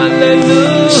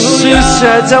施起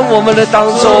来在我们的当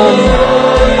中。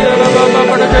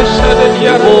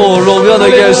哦，荣耀的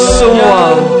耶稣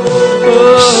啊，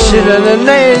使人的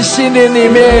内心灵里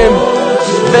面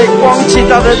被光极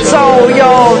大的照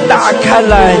耀打开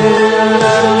来。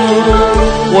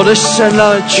我的神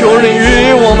啊，求你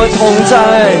与我们同在。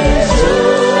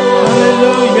哈利路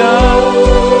亚，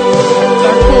来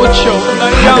呼求，来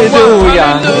仰望，哈利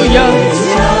路亚。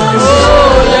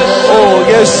哦，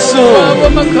耶稣，我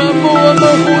们渴慕，我们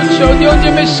呼求，弟兄姐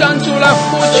妹向主来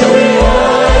呼求，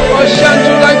向主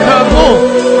来渴慕。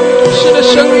是的，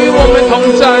神与我们同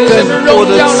在，神的荣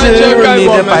耀来遮盖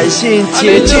我们。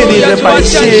洁净你的百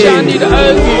姓，降下你的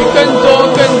恩雨，更多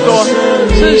更多，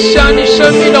赐下你生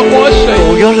命的活水。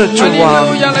荣耀的主啊，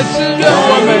来滋润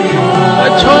我们，来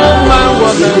充满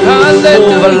我们。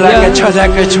我们来个超在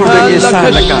个出的耶稣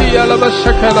那个。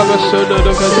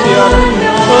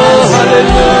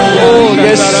哦，耶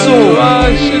稣啊，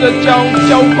是的，浇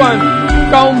灌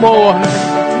高摩我们。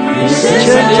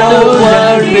浇灌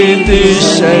你的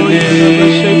生命，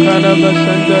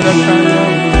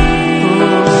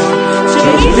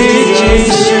你尽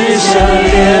是圣烈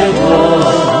火，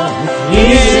医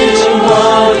治我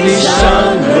的伤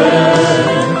痕，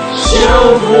修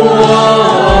复我。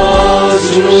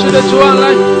是的，主啊，来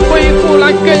恢复，来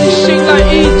更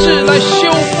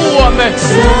们，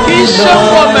提升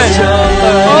我们。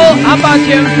哦，阿爸天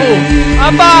父，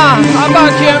阿爸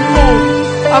天父，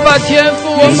阿爸天父，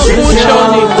我们呼求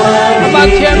你，阿爸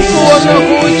天父，我们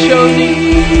呼求你。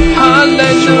哈利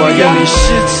路亚！愿你施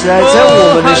慈爱在我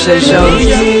们的身上，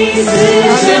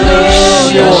使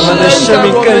我们的生命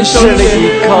更深的依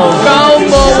靠，高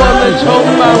摩我们，充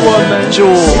满我们。主，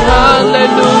哈利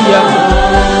路亚，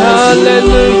哈利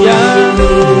路亚！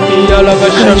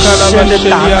更深的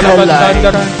打开来，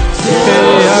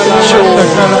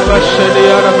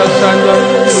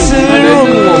滋润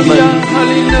我们。哈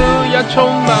利路亚，充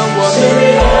满我们，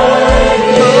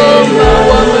充满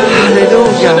我们。哈利路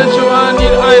亚！主啊，你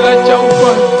的爱来浇灌。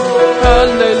哈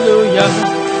利路亚！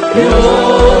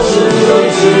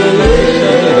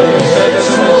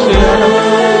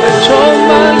充满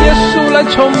耶稣来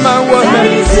充满我们。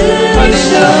哈利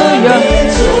路亚！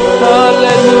哈利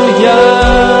路亚！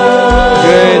愿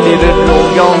你的荣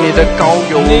耀，你的高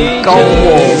油高我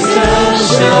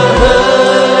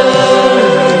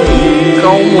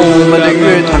我们的乐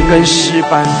团跟诗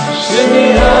班，是你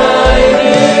爱你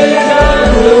甘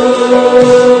露，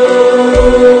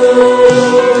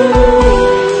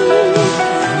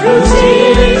如今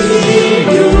进入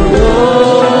我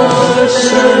生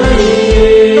命，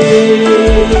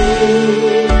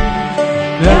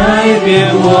改变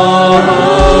我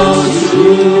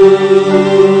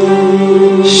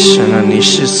神啊，你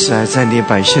是慈爱在你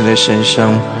百姓的身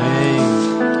上，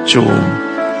主，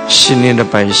信念的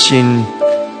百姓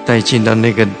带进到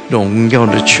那个荣耀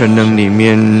的全能里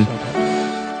面。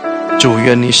主，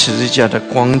愿你十字架的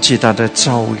光极大的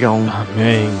照耀，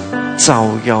照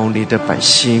耀你的百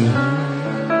姓。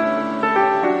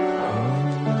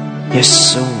耶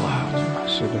稣啊，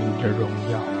是的，你的荣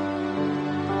耀。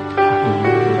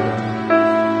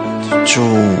主，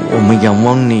我们仰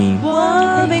望你。我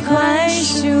被宽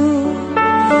恕，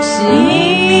是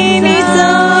因你走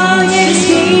也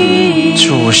起。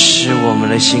主，使我们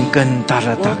的心更大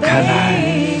的打开来，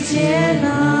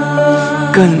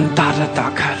更大的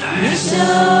打开来。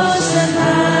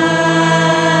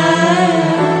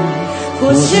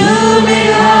活出美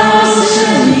好生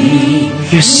命，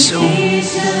耶稣，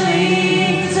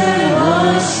在我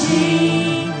心，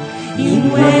因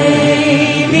为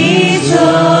你从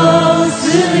死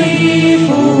里复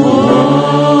活。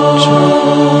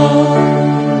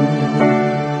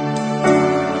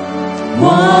我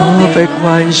被宽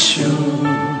恕，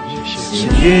是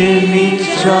因你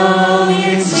照眼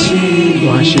睛。主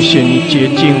啊，谢谢你洁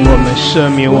净我们，赦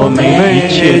免我们一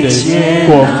切的过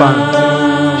犯，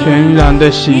全然的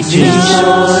洗净。主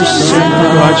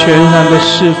啊，全然的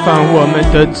释放我们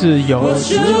的自由。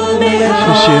谢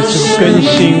谢主，更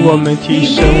新我们，提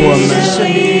升我们。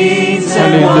哈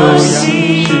利路亚！谢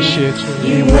谢主，耶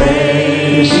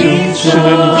稣，是的，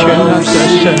你全然得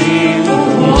胜，你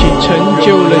已经成就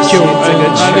了救恩。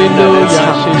哈利路亚！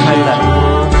谢谢主。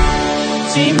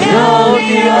奇妙的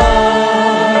爱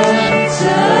怎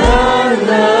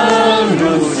能如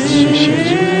此？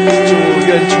主，愿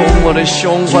从我的胸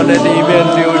怀的里面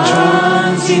流出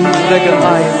那个爱，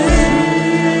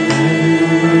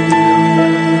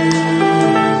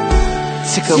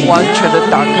这个完全的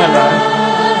打开来。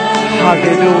哈利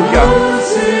路亚！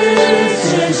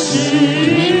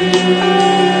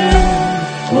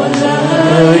我乐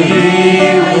意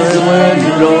温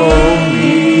柔你，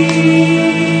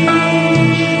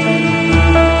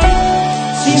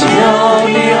奇妙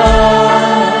的爱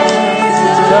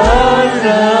怎能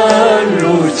如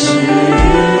此？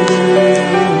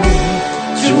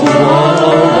主，我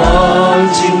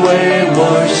竟为我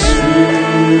死。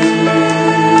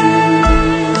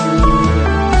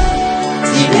奇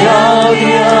妙的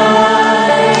爱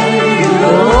如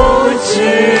此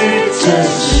真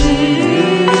实，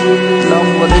让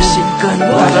我的心更大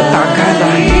的打开来，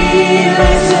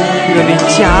愿你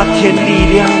加添力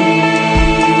量，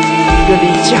愿你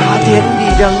加添力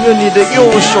量，愿你的右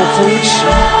手扶持。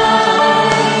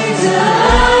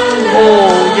哦，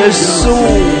耶稣，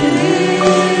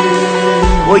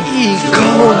我依靠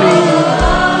你。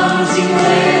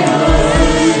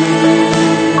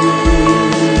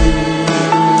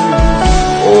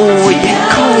我依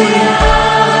靠你，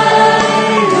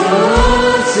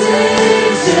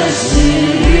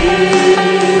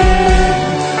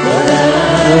我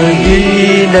以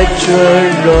你的尊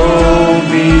荣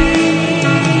名，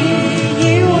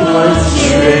我全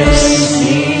心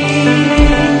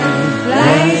来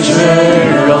尊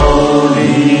荣你。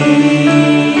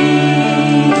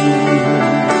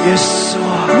耶稣啊，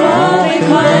我被宽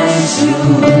恕，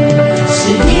是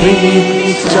因你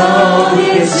照眼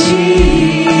睛。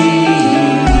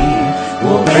我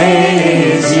被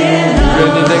接纳，愿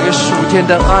你那个属天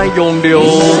的爱永留。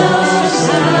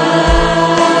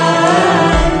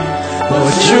我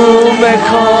主没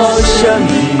靠向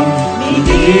你，你的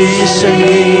声音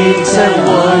在我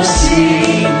心，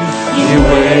因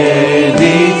为你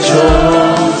就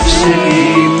是你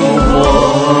复活。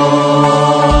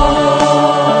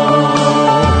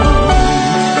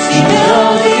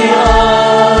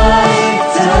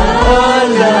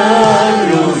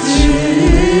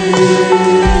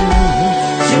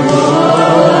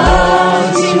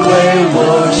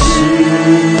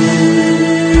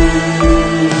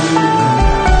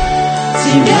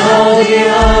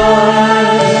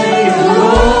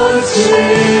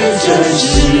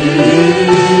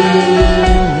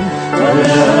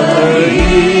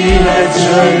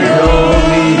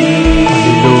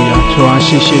主啊，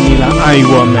谢谢你来爱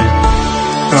我们。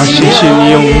主啊，谢谢你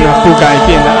用那不改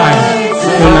变的爱，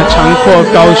用那长阔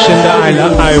高深的爱来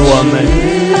爱我们。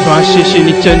主啊，谢谢你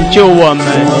拯救我们。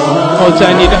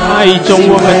在你的爱中，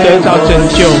我们得到拯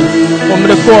救，我们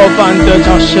的过犯得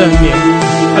到赦免。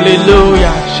哈利路亚！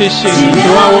谢谢你，主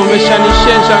啊，我们向你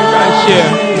献上感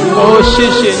谢。谢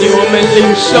谢你，我们领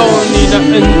受你的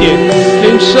恩典，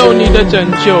领受你的拯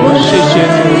救。谢谢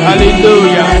主，哈利路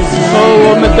亚！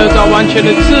我们得到完全的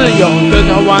自由，得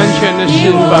到完全的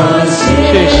释放。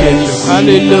谢谢主，哈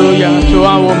利路亚！主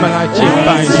啊，我们来敬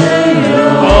拜你。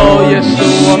耶稣，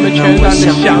我们全然的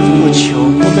降服，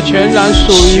我们全然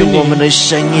属于你。使我们的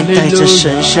声音带着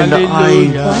神圣的爱，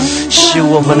使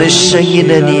我们的声音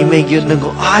的里面又能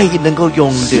够爱能够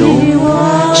永流，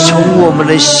从我们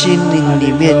的心灵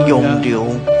里面永流，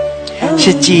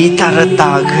是极大的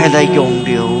打开来永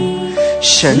流。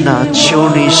神啊，求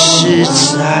你施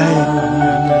慈爱，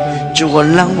主啊，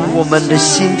让我们的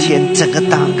心田整个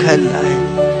打开来。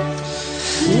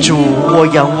主，我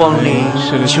仰望你，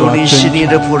求你使你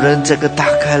的仆人整个打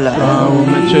开来。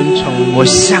我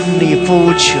向你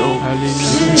呼求，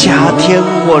加添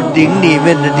我灵里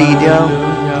面的力量，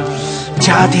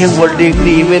加添我灵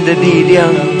里面的力量。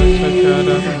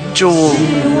主，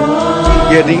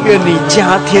也宁愿你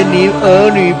加添你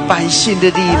儿女百姓的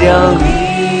力量。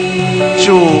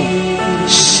主，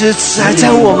施慈爱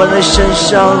在我们的身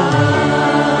上，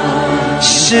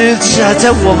施慈爱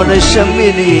在我们的生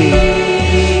命里。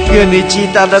愿你极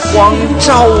大的光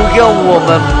照耀我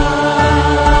们，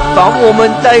把我们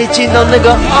带进到那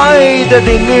个爱的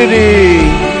领域里，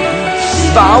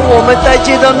把我们带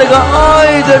进到那个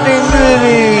爱的领域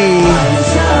里，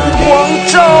光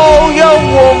照耀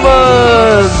我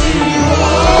们，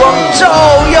光照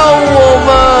耀我们，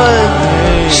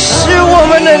使我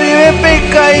们的里面被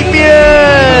改变，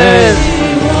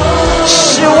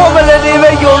使我们的里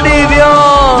面有力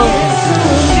量，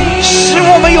使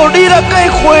我们有力量可以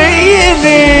回应你。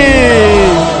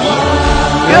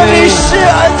愿你施恩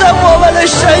在我们的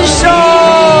身上，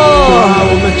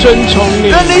我们尊崇你。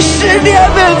愿你施怜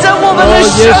悯在我们的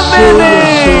生命里。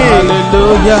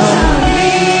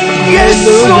耶稣，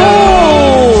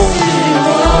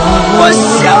我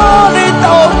向你祷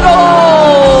告，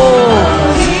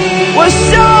我向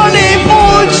你呼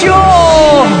求，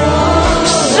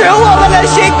使我们的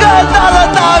心更大的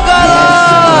打开来。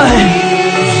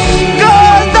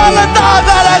打开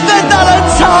来，更大的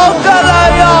敞开来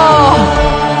呀！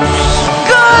更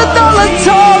大的敞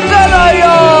开来呀！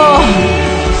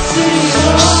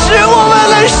使我们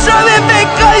的生命被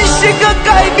更新跟改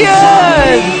变，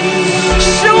使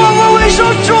我们为说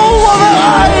主，我们爱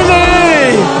你，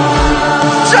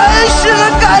真实的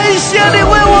感谢你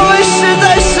为我们死在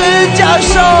十字架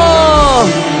上。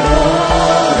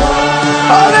哈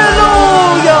利路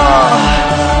亚！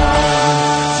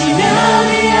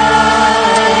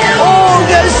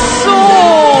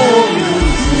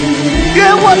愿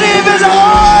我里面的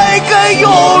爱更永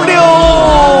流，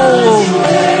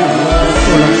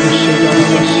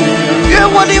愿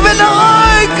我里面的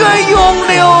爱更永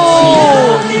流，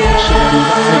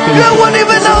愿我里面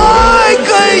的爱更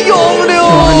永流。让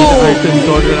你的爱更多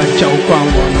的来浇灌我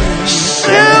们，使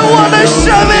我的生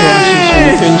命，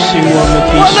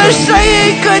我的声音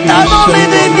可以达到你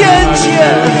的面前。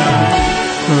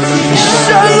神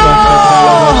啊！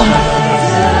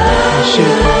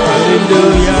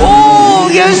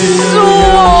耶稣，主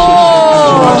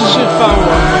啊，释放我们，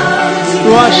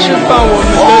主啊，释放我们，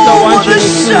得到完全的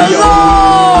自由。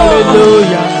哈利路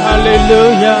亚，哈利路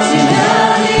亚，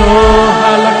哈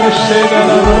拉克西达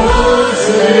拉，哈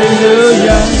利路亚，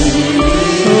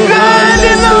愿你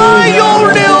的爱永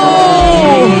流，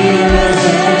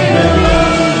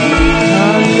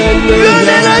愿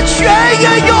你的泉源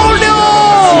永流，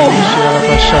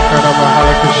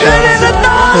愿你的大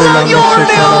能永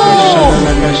流。们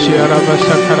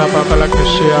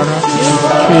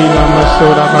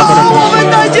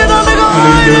带进到那个爱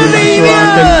的里面。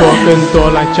更多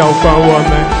来浇灌我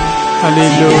们。哈利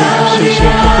路亚，谢谢主，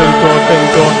更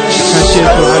多，感谢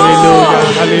主，哈利路亚，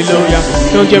哈利路亚。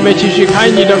弟兄姐妹，继续开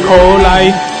你的口来，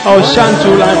向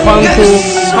主来欢呼，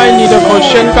开你的口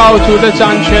宣告主的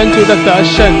掌权，主的得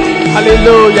胜，哈利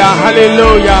路亚，哈利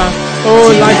路亚。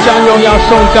来将荣耀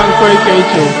颂赞归给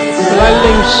主，来领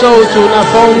受主那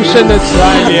丰盛的慈爱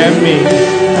怜悯，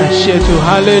感谢主，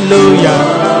哈利路亚。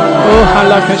哈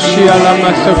拉克西阿拉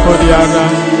马斯科利亚拉，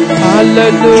哈利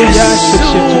路亚，谢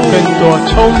谢主，更多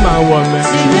充满我们，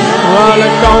来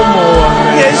高摩我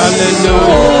们，哈利路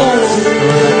亚。拉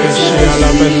克西阿拉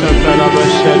巴桑达拉巴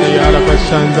谢利阿拉巴桑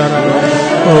达拉，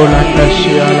拉克西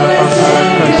阿拉巴哈拉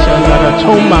克桑达拉，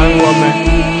充满我们，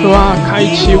开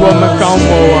启我们，高摩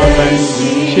我们，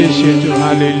谢谢主，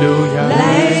哈利路亚，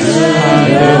哈利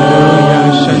路亚，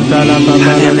圣达拉巴巴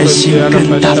拉克西阿拉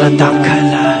巴桑达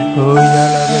拉，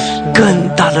更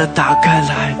大的打开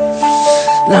来，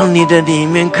让你的里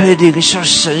面可以领受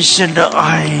神圣的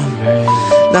爱，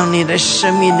让你的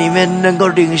生命里面能够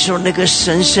领受那个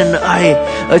神圣的爱，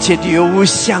而且流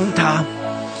向他，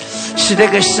使那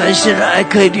个神圣的爱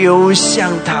可以流向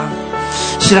他，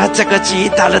使他这个极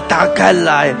大的打开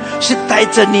来，是带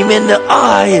着里面的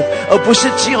爱，而不是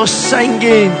只有声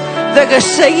音。那个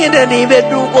声音的里面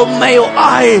如果没有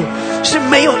爱，是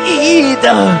没有意义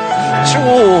的。主，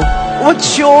我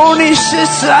求你施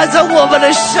慈爱在我们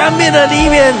的生命的里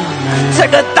面，这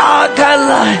个打开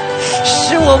来，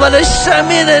使我们的生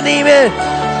命的里面，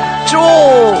主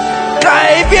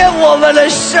改变我们的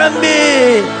生命，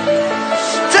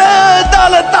更大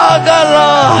的打开来，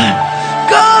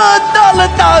更大的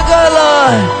打开来，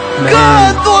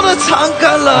更多的敞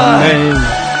开来。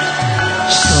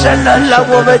神啊，让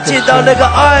我们进到那个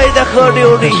爱的河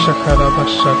流里，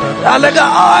让那个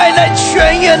爱来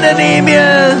泉源的里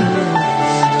面。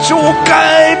主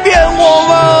改变我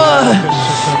们，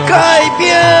改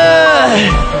变，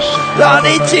让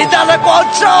你极大的光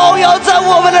照耀在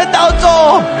我们的当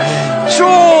中。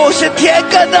主是天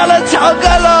更大的敞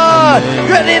开了，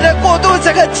愿你的国度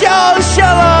这个降下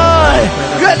来，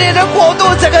愿你的国度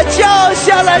这个降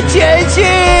下来，洁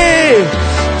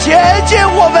净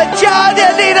我们，加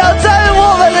点力量在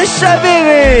我们的生命里。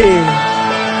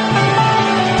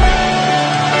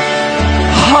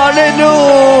哈利路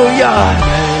亚，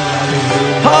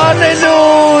哈利路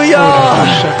亚！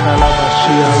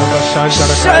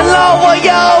神啊，我仰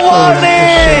望你，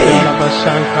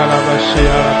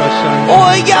我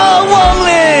仰望你，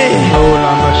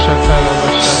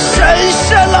神圣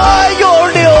的爱永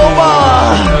流吧！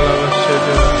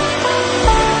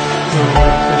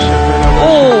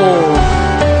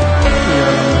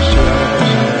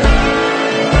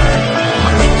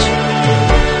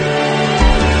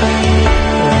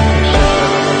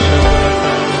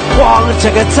光这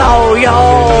个照耀，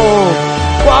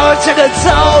光这个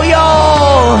照耀，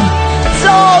照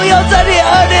耀在你儿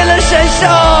女的身上。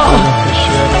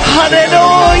哈利路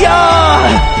亚，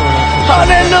哈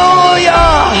利路亚！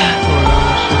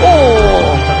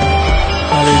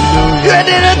愿你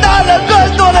的大能更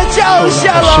多的降下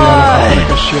来，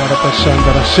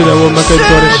是的，我们更多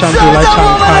的向主来敞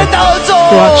开，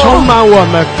充满我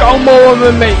们，高摩我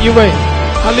们每一位。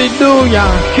哈利路亚，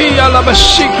基亚拉巴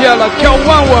西基亚拉，眺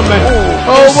望我们，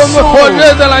我们火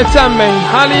热的来赞美，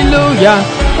哈利路亚，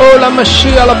拉玛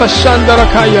西亚拉巴山达拉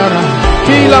卡亚拉，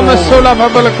基拉玛索拉巴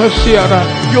巴拉克西亚拉，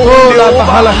拉巴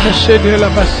哈拉克西迪拉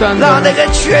巴山达拉，让那个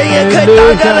泉源可以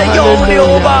打开来涌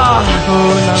流吧，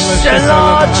神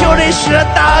啊，求你使它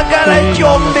打开来涌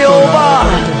流吧，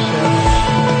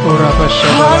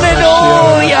哈利路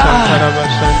亚，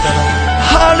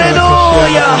哈利路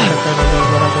亚。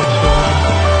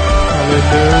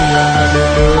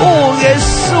耶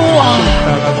稣啊！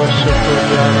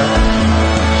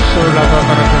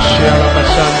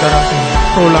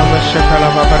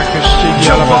主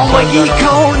啊，我依靠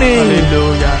你，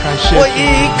我依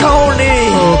靠你，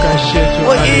我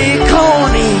依靠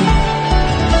你。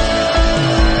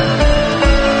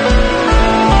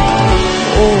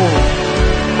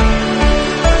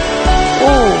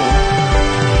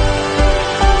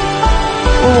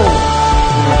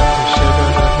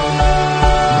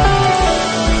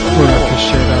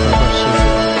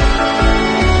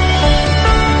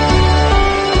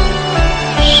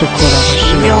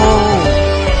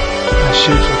是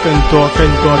主更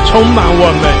多充满我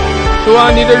们，主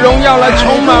啊，你的荣耀来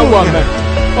充满我们，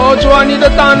主啊，你的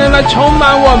大能来充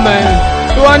满我们，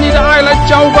主啊，你的爱来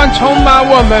浇灌充满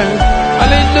我们，哈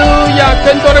利路亚！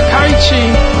更多的开启，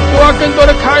主啊，更多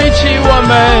的开启我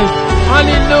们，哈哈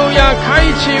利路亚！开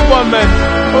启我们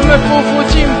匍匐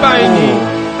敬拜你，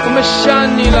我们向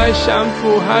你来降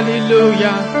服，哈利路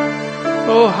亚！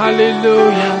哦，哈利路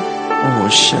亚！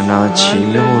神啊，奇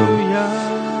妙！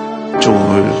主，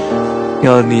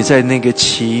要你在那个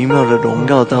奇妙的荣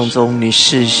耀当中，你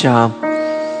试下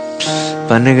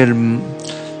把那个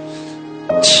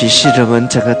启示的门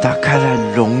整个打开来，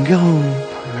荣耀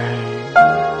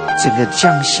整个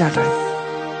降下来。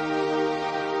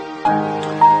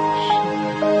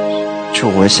主，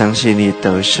我相信你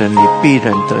得胜，你必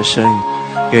然得胜。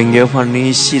愿耶和华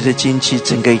尼西的旌旗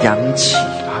整个扬起，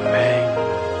阿们。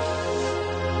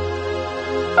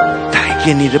带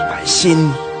给你的百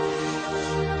姓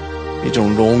一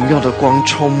种荣耀的光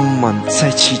充满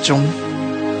在其中，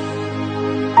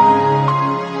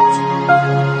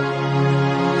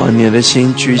把你的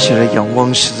心举起来，仰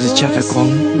望十字架的光。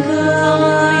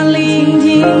聆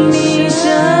听你声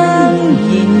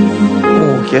音，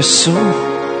耶稣，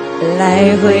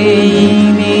来回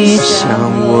应你向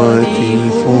我的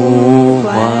呼唤，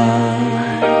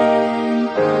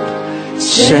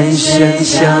深深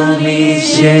向你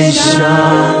献上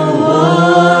我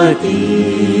的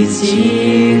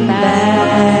敬拜。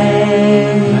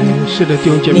是的，弟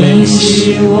兄姐妹，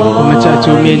我们在主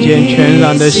面前全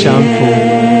然的降服。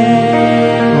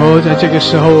在这个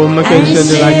时候，我们更深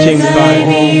的来敬拜，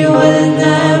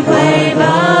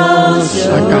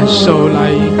来感受，来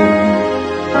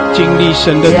经历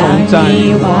神的同在，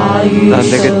让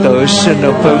那个得胜的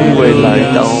氛围来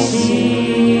到，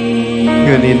愿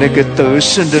你那个得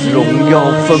胜的荣耀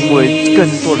氛围更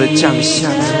多的降下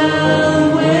来，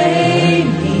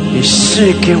你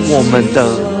是给我们的，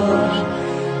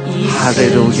哈利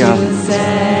路亚！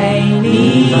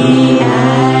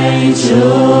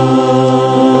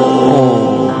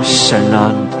神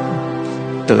啊，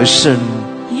得胜，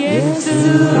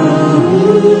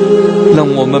让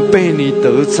我们被你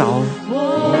得着，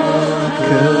可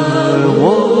我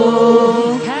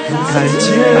看见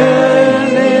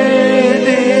你的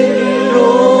荣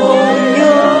耀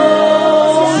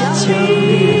降临。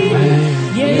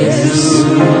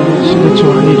是的，主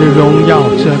啊，你的荣耀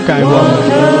遮盖我们，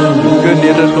跟你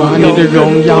的荣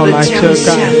耀来遮盖。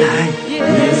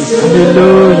哈利路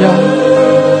亚。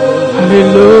哈利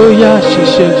路亚，谢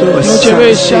谢主，弟兄姐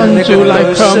妹向主来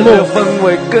渴慕，氛围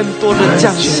更多的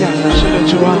降下来。是的，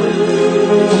主啊，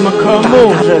我们渴慕，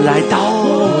大大的来到。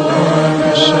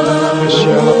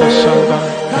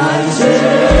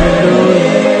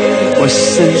我深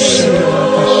深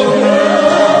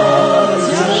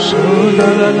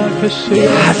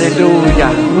哈利路亚。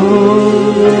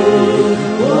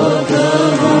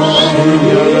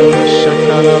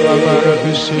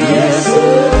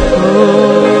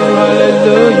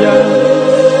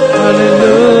哈利路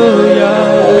亚，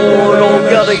荣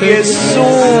耀的耶稣，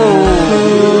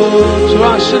主啊，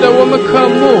是的，我们渴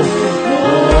慕，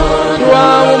主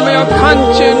啊，我们要看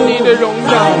见你的荣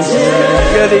耀，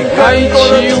开启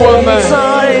我们，哈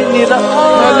利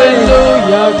路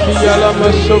亚，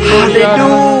哈利路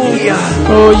亚，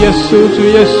哦，耶稣，主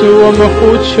耶稣，我们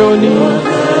呼求你，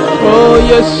哦，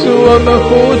耶稣，我们呼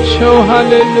求，哈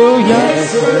利路亚，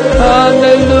哈利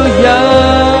路亚。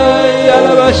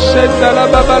神的啦，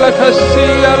巴巴拉克西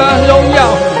亚啦，荣耀，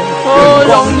哦，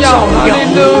荣耀，哈利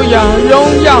路亚，荣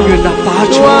耀，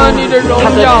主啊，你的荣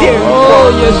耀，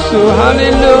哦，耶稣，哈利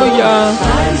路亚，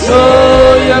哦，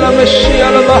亚拉玛西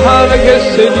亚拉巴哈拉克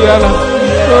西亚啦，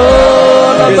哦，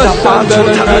拉巴神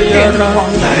的啦卡亚啦，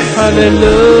哈利路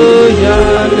亚，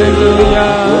哈利路亚，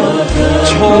充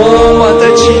满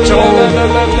在其中，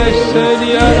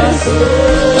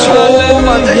充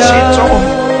满在其中，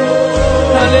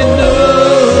哈利路亚。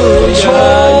充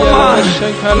满，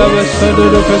哈利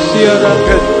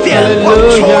路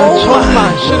亚，充满，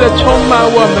是的，充满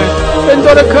我们更多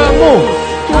的渴慕，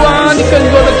主啊，你更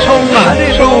多的充满，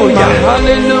充满，哈利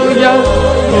路亚，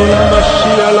哦，拉巴西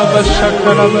亚拉巴沙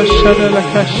卡拉巴沙的拉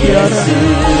卡西亚拉，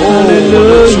哈利路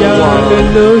亚，哈利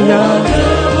路亚，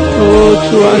哦，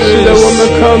主啊，是的，我们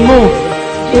渴慕，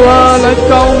主啊，来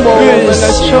高摩我们，来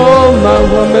充满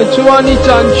我们，主啊，你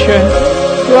掌权。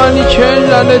主啊，你全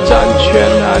然的掌权，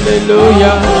哈利路亚！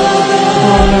哦，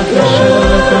那个神，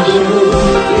那个神，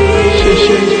谢谢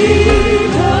你，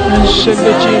更深的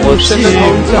进入神的同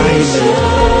在，哈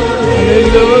利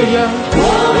路亚！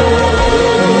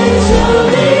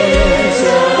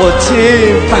我敬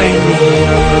拜你，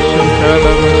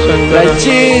来进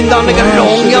到那个荣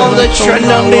耀的全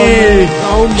能里，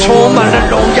充满了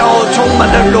荣耀，充满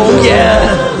了容颜。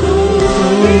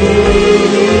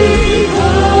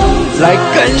来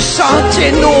更上进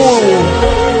入，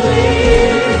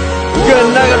跟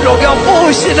那个荣耀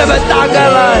复兴的门打开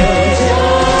来，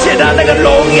进到那个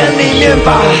荣耀里面吧。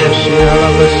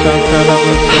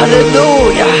哈利路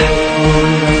亚！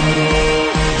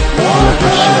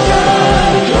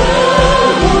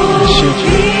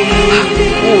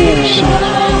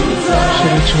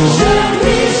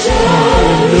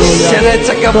现在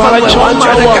这个氛围完全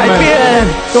的改变，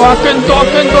都要更多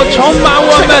充满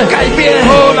我们，改变。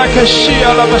哦，那个西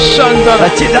亚拉巴山的，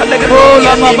进到那个荣哦，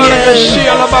耀里面，那个西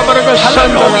亚拉巴巴那个山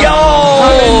的，荣耀，哈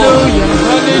利路亚，哈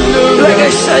利路亚，那个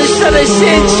神圣的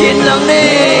献祭能力，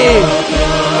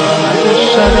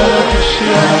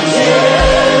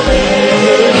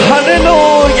哈利路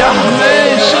亚，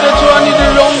是的，主啊，你的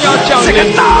荣耀降临，这个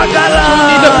大干了，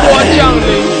你的国降临，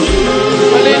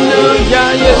哈利路亚，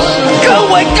耶稣，更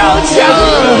为高强，哈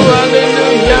利路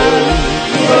亚，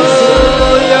哦，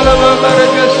亚拉巴巴那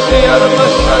个西亚拉巴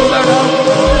山的，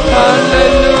哈利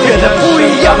路亚，变得不一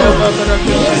样，哈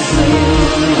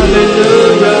利路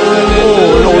亚，哦，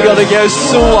荣耀的耶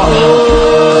稣啊，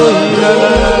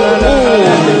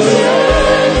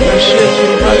谢主，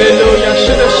哈利路亚！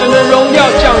是的，神的荣耀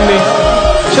降临，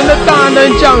神的大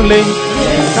能降临。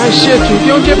感谢主，弟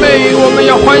兄姐妹，我们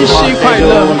要欢喜快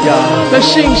乐，在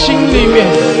信心里面，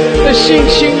在信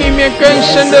心里面更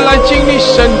深的来经历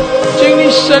神，经历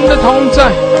神的同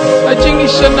在，来经历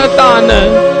神的大能，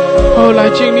哦，来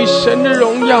经历神的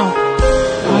荣耀。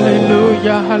哈利路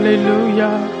亚，哈利路亚！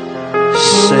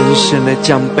深深的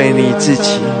降卑你自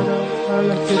己，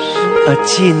而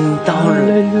进到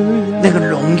那个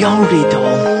荣耀里头，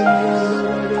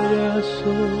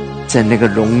在那个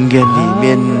荣耀里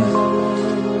面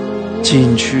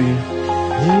进去，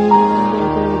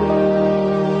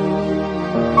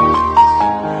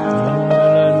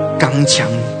刚强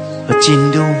而进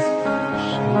入。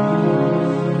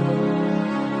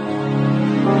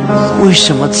为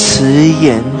什么迟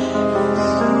延？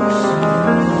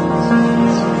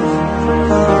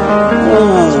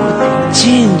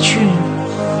进去，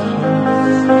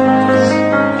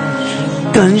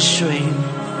跟随，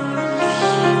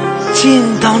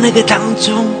进到那个当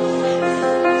中。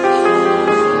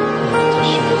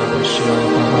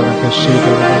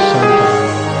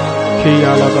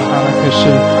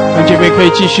姐妹可以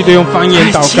继续的用方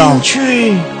言祷告。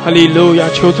哈利路亚！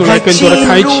求主来更多的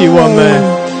开启我们，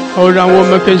哦，让我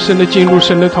们更深的进入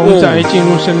神的同在，进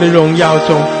入神的荣耀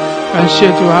中。感谢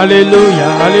主，哈利路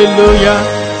亚，哈利路亚。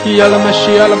亚拉玛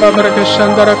西亚拉巴巴拉克山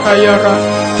达拉卡亚拉，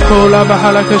欧拉巴哈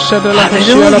拉克沙德拉克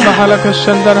西亚拉巴哈拉克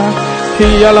山达拉，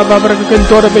亚拉巴巴拉克更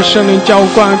多的被圣灵浇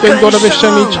灌，更多的被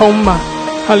圣灵充满。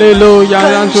哈利路亚，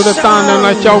让主的大能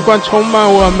来浇灌充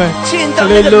满我们。哈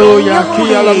利路亚，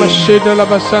亚拉玛西德拉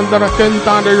巴山达拉更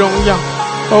大的荣耀，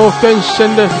哦，更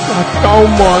深的高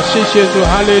摩。谢谢主，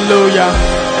哈利路亚。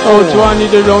哦，主啊，你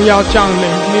的荣耀降临，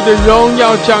你的荣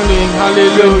耀降临，哈利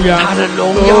路亚！他的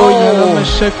荣耀，我们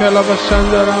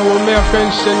要更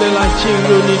深的来进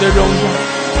入你的荣耀，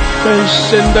更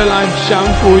深的来降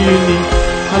服于你，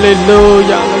哈利路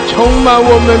亚！来充满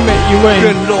我们每一位，愿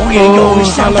荣耀涌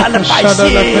向他的百姓，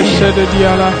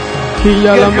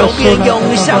愿荣耀涌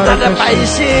向他的百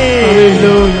姓，哈利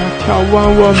路亚！眺望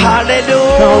我们，哈利路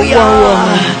亚！眺望我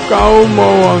们，高摩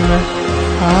我们。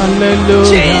哈利路亚，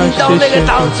谢谢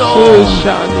主，赐下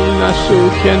你那属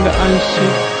天的安息。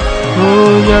哦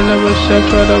呀啦巴沙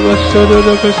卡拉巴沙多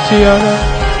多个西亚拉，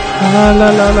哈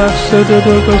啦啦啦沙多多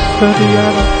个沙利亚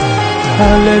拉，哈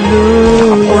利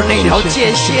路亚。打破那条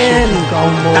界限，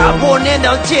打破那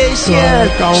条界限，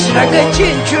使他可以进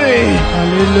去。哈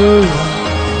利路亚，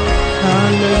哈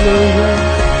利路亚。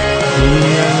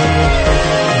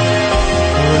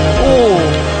哦。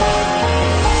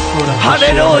哈利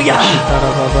路亚！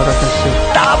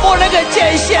打破那个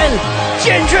界限，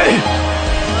进去，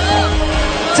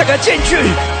这个进去，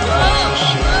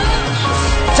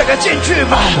这个进去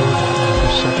吧。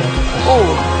哦，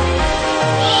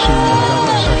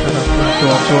主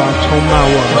啊，充满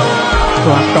我们，主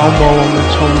啊，高摩我们，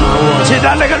充满我们，进到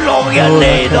那个荣耀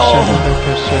里头，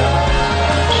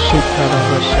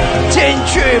进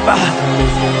去吧。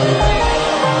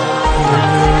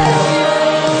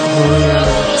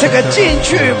这个进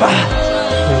去吧，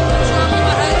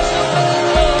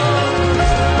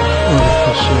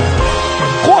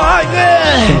跨越，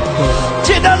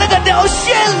进到那个条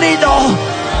线里头，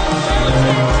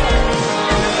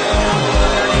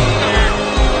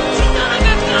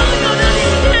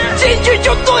进去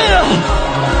就对了。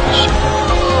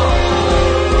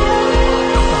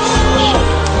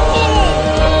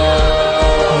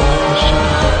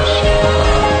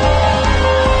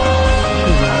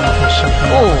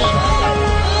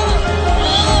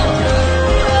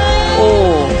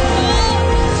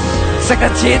这个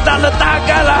极大的大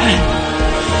概了，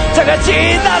这个极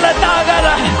大的大概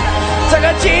了，这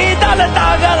个极大的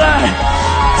大橄榄，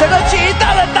这个极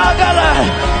大的大橄榄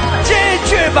进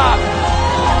去吧，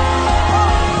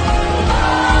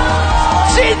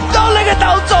进到那个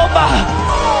当中吧。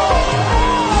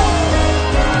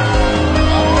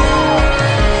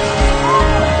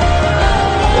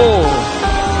哦，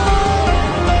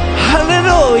哈利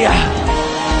路亚！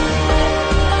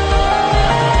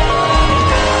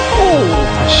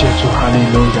感谢主，哈利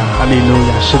路亚，哈利路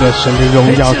亚！是的，神的荣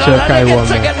耀遮盖我们。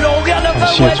感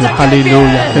谢主，哈利路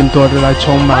亚！更多的来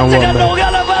充满我们。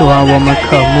主啊，我们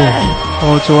渴慕。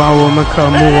哦，主啊，我们渴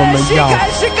慕，我们要。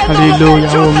哈利路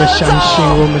亚！我们相信，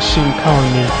我们信靠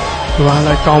你。主啊，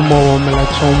来膏抹我们，来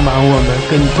充满我们，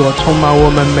更多充满我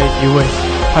们每一位。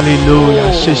哈利路亚！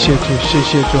谢谢主，谢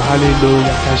谢主，哈利路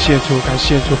亚！感谢主，感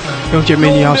谢主。弟兄姐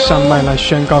妹，你要上麦来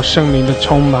宣告圣灵的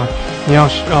充满，你要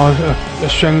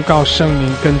宣告圣灵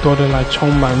更多的来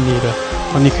充满你的。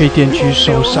你可以点举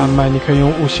手上麦，你可以用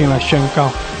悟性来宣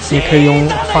告，你可以用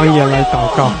方言来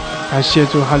祷告。感谢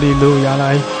主，哈利路亚！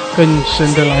来更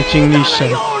深的来经历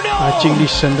神，来经历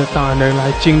神的大能，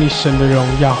来经历神的荣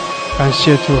耀。感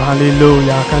谢主，哈利路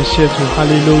亚！感谢主，哈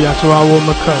利路亚！主啊，我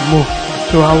们渴慕。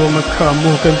主啊，我们渴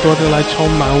慕更多的来充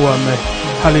满我们，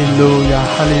哈利路亚，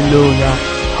哈利路亚，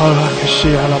好了，可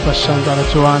惜阿拉巴上达了，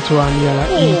主啊，主啊，你也来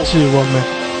医治我们，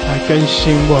来更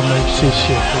新我们，谢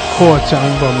谢主，扩张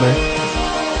我们，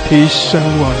提升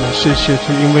我们，谢谢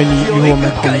主，因为你与我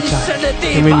们同在，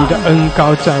因为你的恩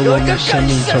膏在我们生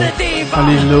命中，哈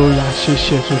利路亚，谢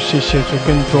谢主，谢谢主，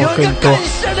更多更多，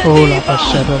哦拉巴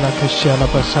沙达拉可西阿拉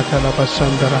巴萨卡拉巴桑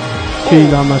达拉。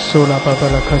Ila masula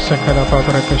babala kasakala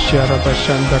babala kashiara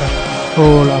bashandara.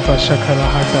 Oh la basakala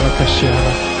hadara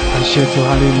kashiara. 感谢主，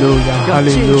哈利路亚，哈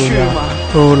利路亚。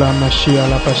哦la mashia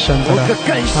la bashandara.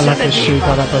 Ala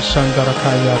kashida la bashandara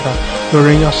kayada. 有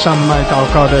人要上麦祷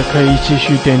告的，可以继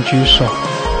续点举手。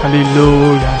哈利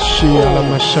路亚，shia la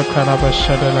masakala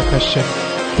bashadara kashiara.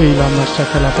 Ila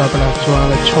masakala babala 主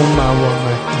啊，来充满我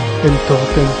们，更多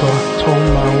更多充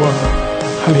满我们。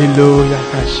哈利路亚，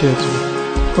感谢主。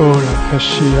我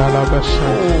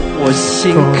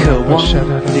心渴望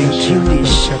聆听你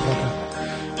声。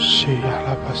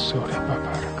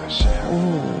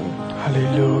哈利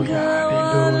路亚，哈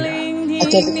利路亚。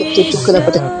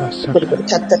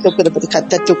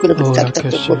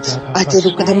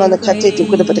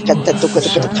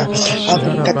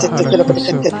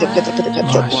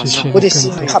我的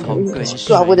心看慕你，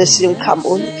主啊，我的心看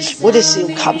慕你，我的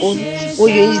心看慕你，我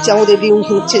愿意将我的灵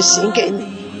魂献心给你。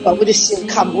把我的心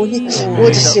看慕你，我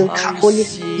的心看慕你，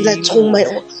你来充满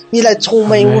我，你来充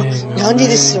满我，让你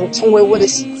的心成为我的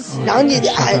心，让你的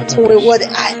爱成为我的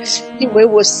爱，因为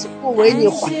我是不为你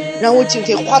活，让我今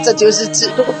天活着就是知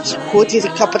道，我的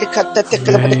卡巴的卡达的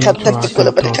卡拉巴的卡达的卡拉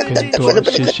巴的卡达的卡拉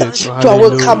巴的卡达，主啊，我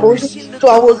看慕你，主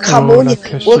啊，我看慕你，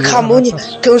我看慕你，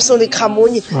更深的看慕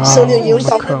你，圣灵引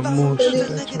导，圣灵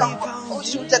引导。欧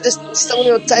兄家的圣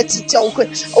灵再次浇灌，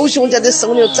欧兄家的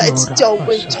圣灵再次浇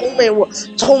灌，充满我，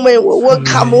充满我，我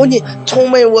看慕你，充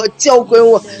满我，浇灌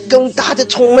我，更大的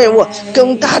充满我，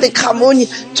更大的看慕你，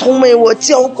充满我，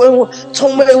浇灌我，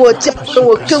充满我，浇灌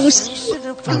我，更新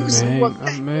我，更新我，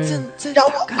让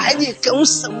我爱你更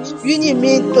深，与你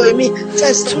面对面，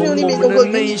在生命里面能够与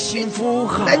你对齐，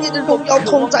在你的荣耀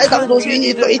同在当中与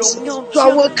你对齐，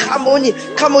让我看慕你，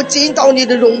看慕见到你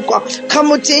的荣光，看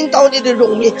慕见到你的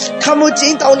容面，看慕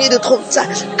见到你的同在，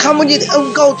看慕你的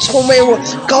恩膏充满我，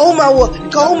高满我，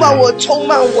高满我，充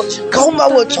满我，高满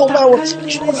我，充满我，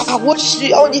主啊，我需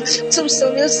要你，主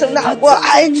圣灵圣啊，我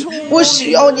爱你，我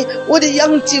需要你，我的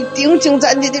眼睛定睛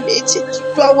在你的面前，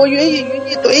主啊，我愿意与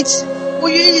你对齐，我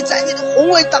愿意在你的宏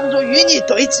伟当中与你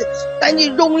对齐，在你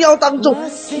荣耀当中，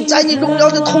在你荣耀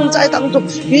的同在当中，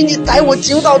愿你带我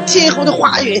进到天后的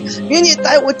花园，愿你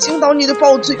带我进到你的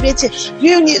宝座面前，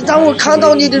愿你让我看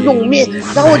到你的容面，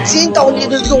让我见到你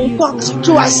的荣光。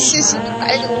主啊，谢谢你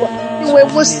带领我，因为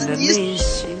我是你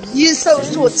一生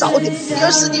所造的，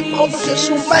也是你宝血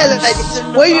所买来的。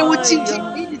我愿我今天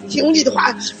听你的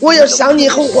话，我要向你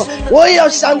后悔，我要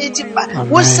向你敬拜，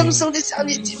我深深的向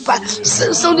你敬拜，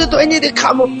深深的对你的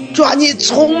看慕。主啊，你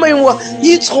充满我，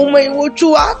你充满我，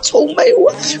主啊，充满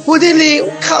我，我的灵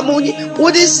看慕你，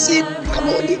我的心看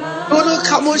慕你，我的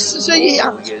看慕是水一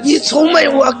样，你充满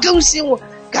我，更新我，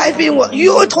改变我，与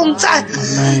我同在。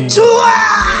主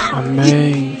啊，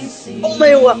你充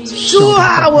满我，主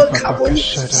啊，我看慕你，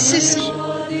谢谢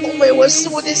你充满我，使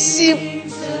我的心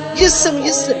一生一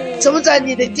世走在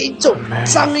你的殿中，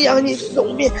张扬你的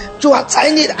容面。主啊，在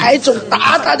你的爱中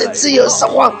大大的自由生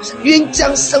活，愿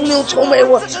将生命充满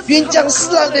我，愿将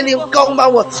死亡的灵高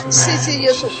满我。谢谢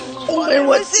耶稣，充满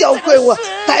我，教诲我，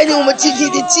带领我们今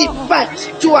天的敬拜。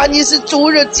主啊，你是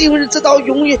昨日今日直到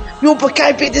永远永不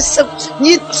改变的神。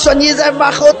你说你在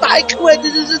马后打开外的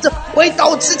日子未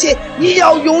到之前，你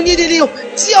要用你的灵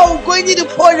教诲你的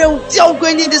仆人，教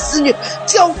诲你的使女，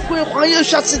教诲黄油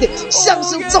学士的相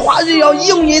信这话语要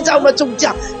应验在我们中间，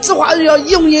这话语要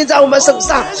应验在我们身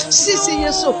上。谢谢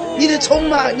耶稣，你的充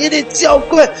满，你的教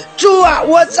诲。主啊，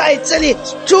我在这里，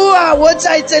主啊，我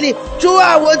在这里，主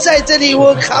啊，我在这里，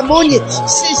我看慕你。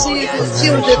谢谢耶稣，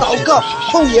听我的祷告，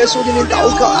奉耶稣的名祷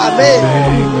告，阿门。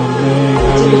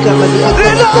主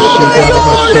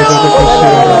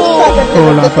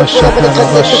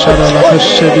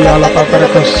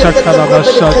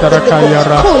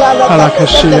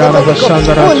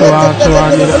啊，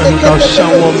你的恩膏向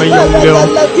我们涌流，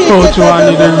主啊，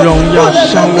你的荣耀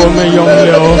向我们涌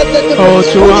流，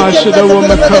主啊，使得我们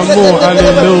渴慕，哈利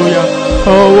路亚，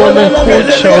我们呼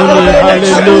求你，哈利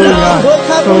路亚，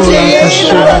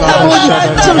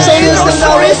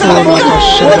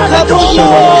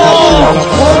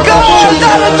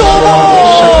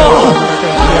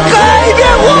改变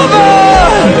我们，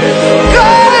改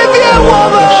变我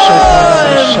们，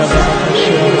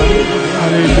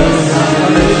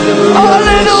哈利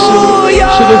路亚，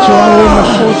是的，主啊，我们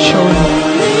呼求你，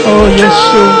耶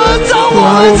稣，主啊，我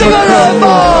们渴慕，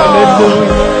哈利路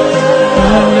亚，哈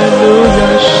利路亚，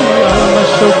是啊，我们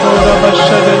受苦了，把神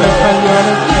的来看见了，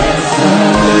哈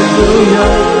利路亚，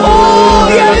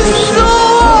耶稣，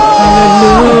哈利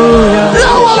路亚，让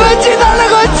我们进到那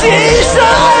个极深爱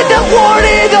的火里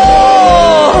头，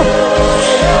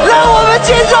让我们进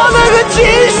到那个极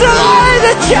深爱的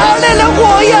强烈的火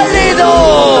焰里头，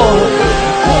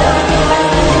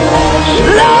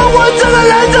让我这个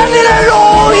人在你的容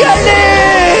颜里，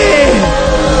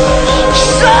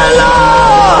神啊，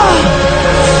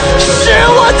使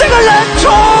我这个人充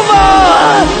满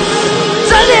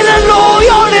在你的荣耀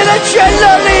里的全乐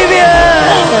里面，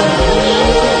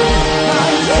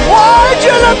完全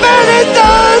的被你带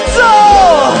走。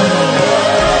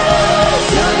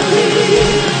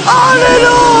哈利路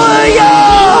亚，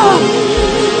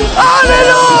哈利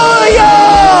路亚，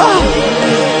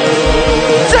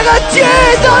这个进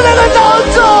到那个当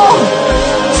中，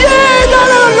进到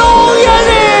那个容颜里。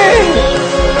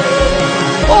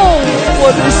哦，我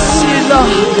的心啊，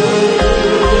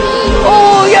哦，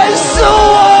耶稣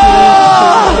啊，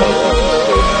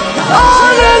哈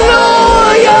利路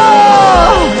亚，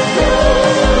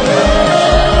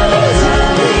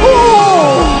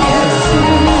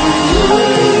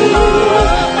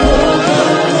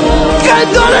更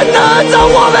多人得着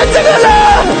我们这个人，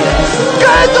更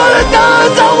多人得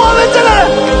着我们这个人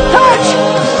 ，touch，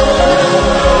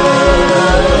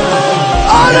 哈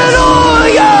利路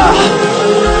亚。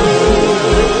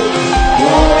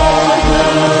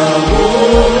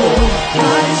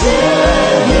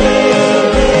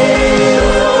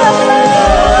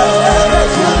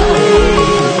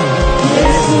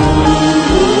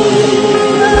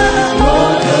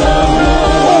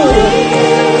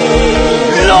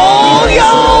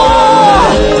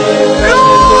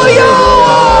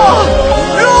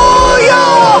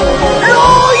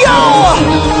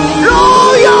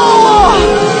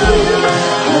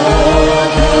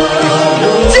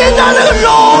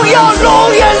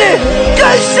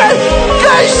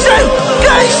更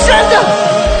深的，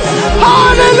哈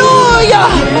利路亚！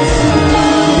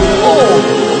哦，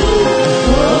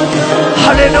哈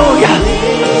利路亚！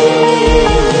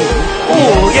哦，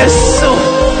耶稣！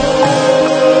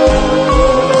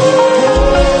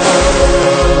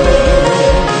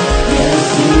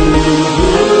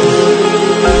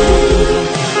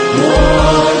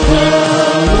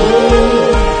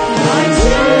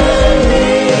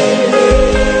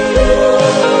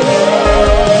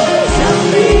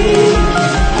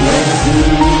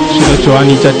主啊，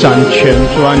你在掌权，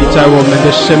主啊，你在我们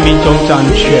的生命中掌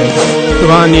权，主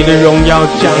啊，你的荣耀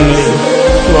降临，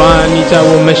主啊，你在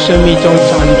我们生命中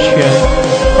掌权，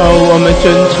我们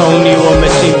尊崇你，我们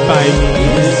敬拜你，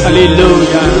哈利路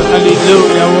亚，哈利路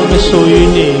亚，我们属于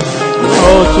你，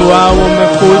主啊，我们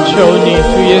呼求你，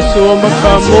主耶稣，我们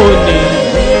渴慕你，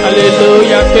哈利路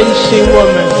亚，更新我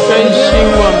们，更新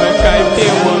我们，改变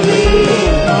我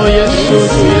们，耶稣，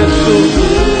主耶稣，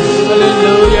哈利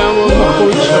路亚，我们呼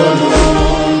求你。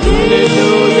哈利路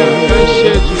亚，感谢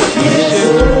主，感谢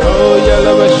主，呀啦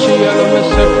巴西呀啦巴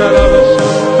萨卡拉巴萨，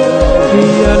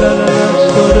呀啦啦啦，索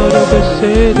罗罗巴塞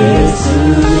的，哈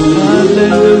利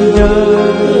路亚，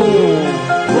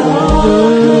哈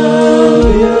利路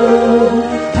亚，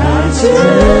他将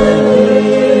你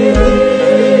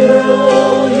荣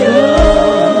耀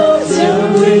降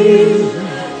临，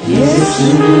耶稣，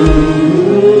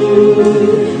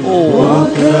我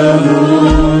渴慕。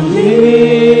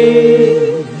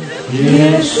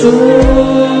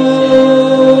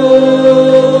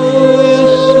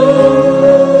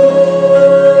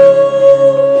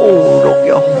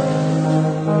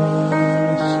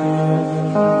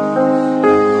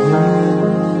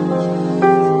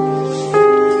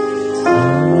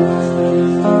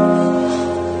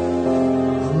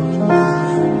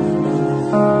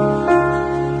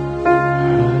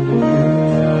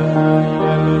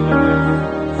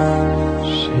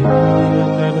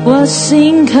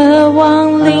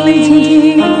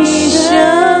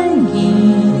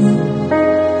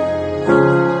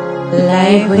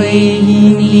回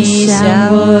应你向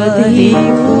我的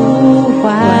呼唤，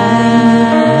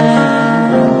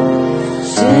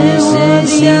是我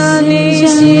向你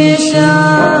献上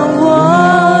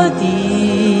我的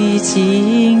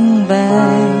敬拜，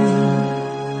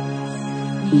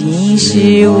你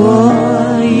是我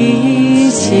一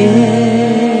切，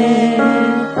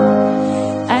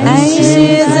爱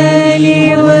写在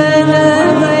你温暖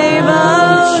怀抱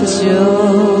中，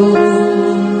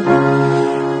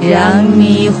让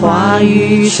你话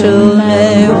语充满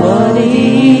我的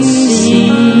心，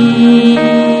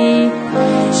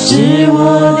使我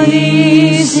的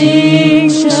心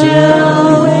成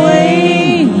为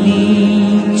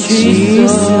你居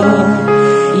所，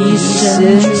一生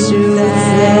住在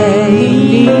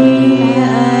你爱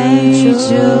中。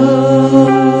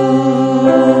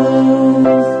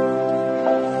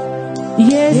耶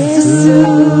稣，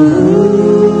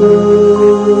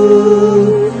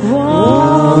我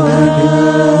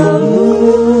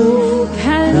看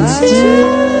见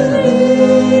你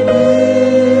的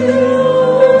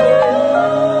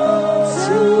从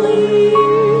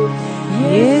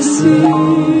耶稣，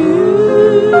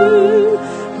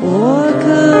我渴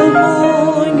慕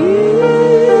你，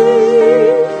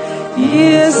耶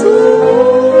稣。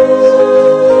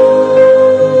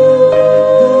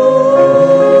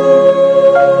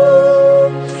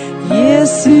耶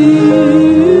稣，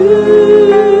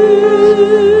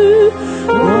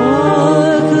我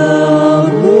渴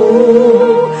慕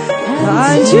看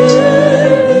见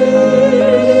你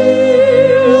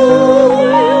荣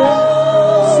耀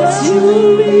降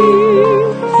临，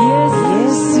耶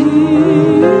稣，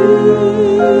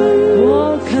我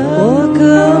渴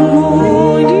慕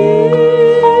你，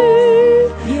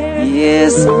耶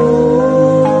稣。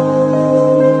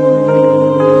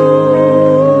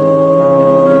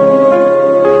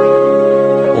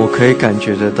可以感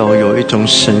觉得到有一种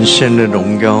神圣的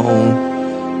荣耀，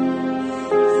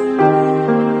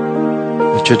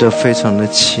我觉得非常的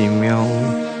奇妙，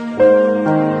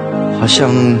好像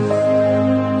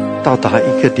到达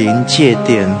一个临界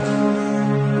点，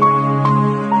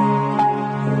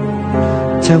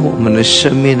在我们的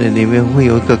生命的里面会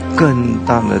有一个更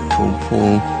大的突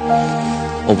破。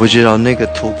我不知道那个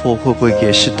突破会不会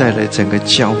也是带来整个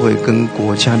教会跟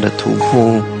国家的突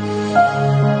破，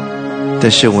但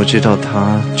是我知道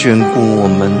他眷顾我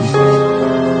们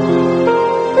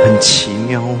很奇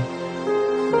妙，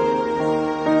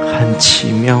很奇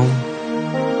妙。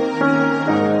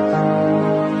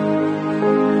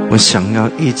我想要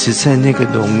一直在那个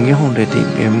荣耀的里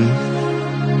面，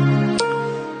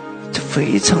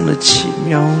非常的奇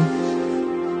妙。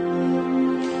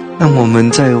让我们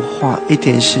再花一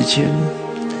点时间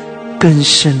更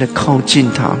深的靠近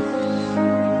他，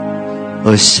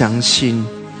而相信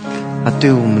他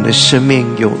对我们的生命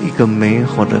有一个美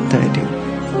好的带领，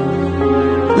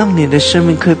让你的生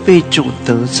命可以被主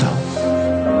得着。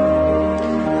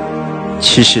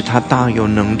其实他大有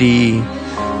能力，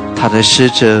他的使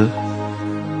者，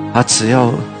他只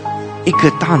要一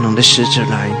个大能的使者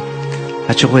来，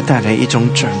他就会带来一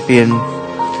种转变。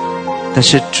但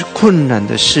是困难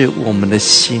的是我们的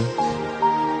心，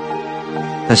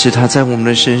但是他在我们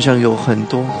的身上有很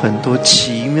多很多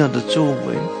奇妙的作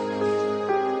为，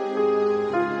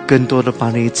更多的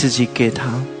把你自己给他，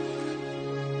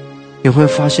你会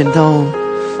发现到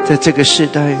在这个时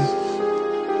代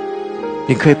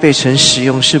你可以被神使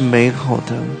用是美好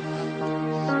的。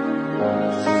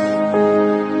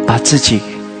把自己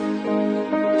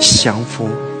降服，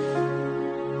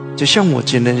就像我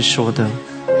今天说的，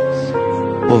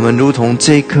我们如同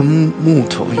这棵木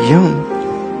头一样，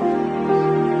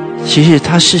其实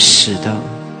它是死的，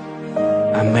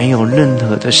没有任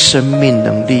何的生命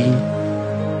能力，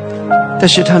但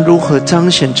是它如何彰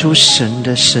显出神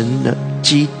的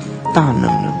大能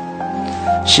呢？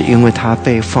是因为它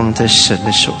被放在神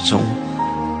的手中，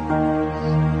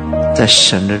在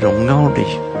神的荣耀里，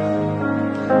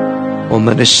我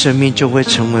们的生命就会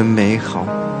成为美好，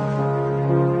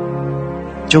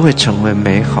就会成为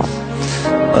美好。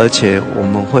而且我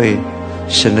们会，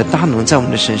神的大能在我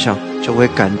们的身上，就会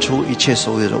赶出一切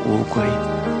所有的污鬼，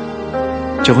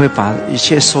就会把一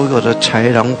切所有的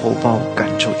豺狼虎豹赶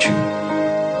出去。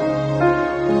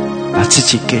把自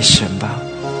己给神吧，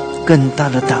更大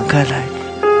的打开来，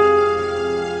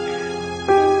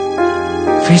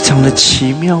非常的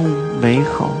奇妙美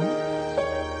好。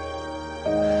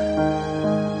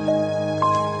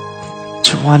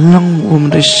主啊，让我们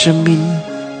的生命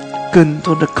更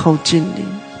多的靠近你。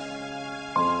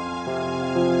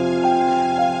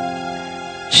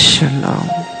神啊，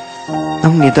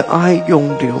让你的爱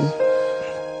永留，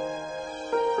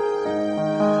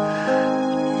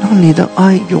让你的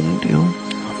爱永留。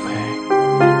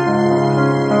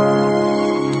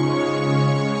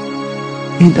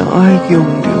你的爱涌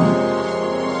流，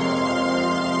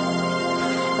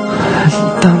很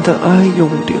大的爱涌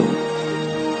流，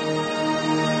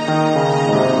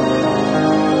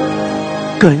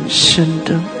更深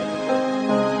的，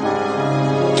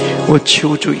我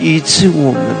求主医治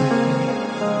我们，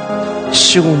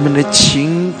使我们的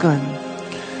情感，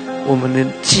我们的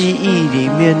记忆里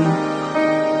面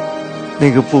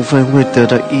那个部分会得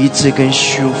到医治跟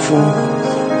修复。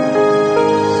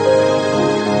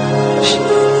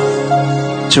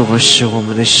主啊，使我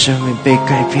们的生命被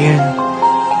改变，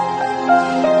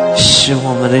使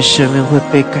我们的生命会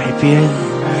被改变，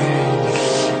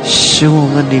使我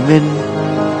们里面，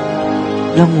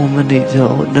让我们里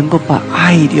头能够把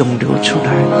爱涌流出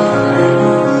来。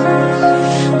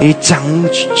你掌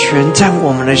权在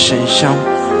我们的身上，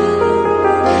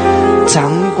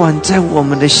掌管在我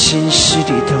们的心思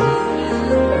里头，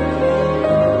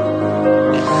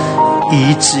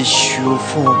医治修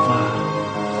复吧。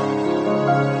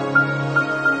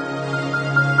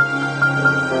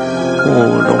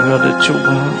荣耀的主啊，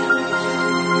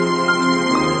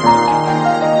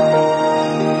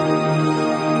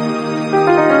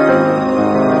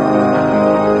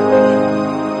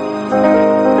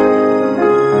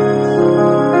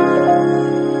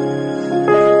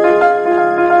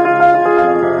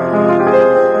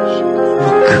我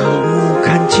渴慕看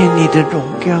见你的荣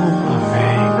耀，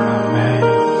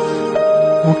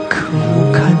我渴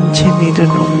慕看见你的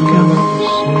荣耀。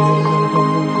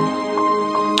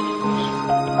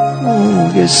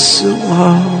耶稣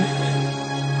啊，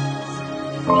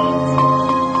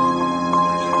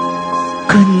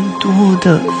更多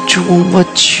的主，我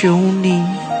求你，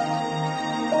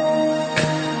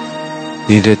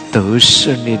你的得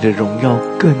胜，你的荣耀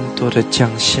更多的降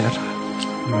下来，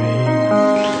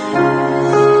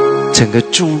整个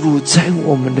注入在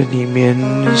我们的里面，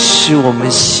使我们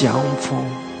降服，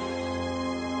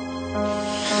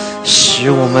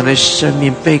使我们的生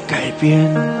命被改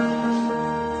变。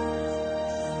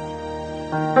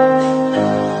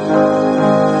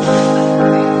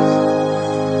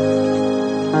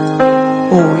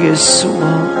耶稣啊，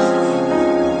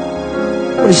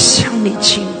我向你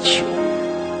请求，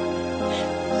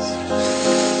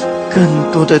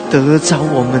更多的得着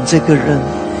我们这个人，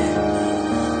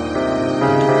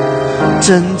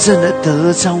真正的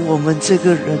得着我们这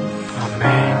个人。阿们。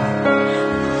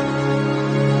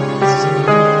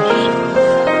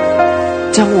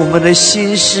在我们的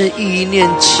心思、意念、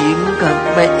情感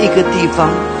每一个地方，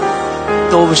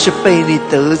都是被你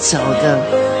得着的。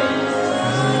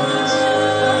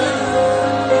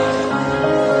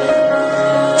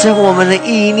在我们的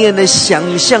意念的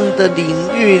想象的领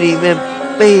域里面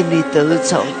被你得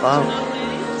着吧，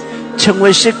成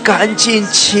为是干净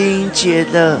清洁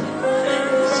的。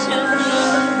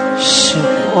是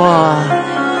哇，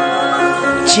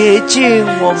洁净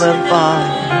我们吧，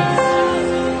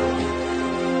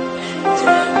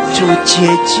主洁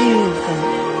净的，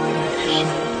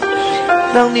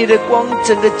让你的光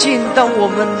整个进到我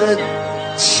们的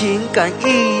情感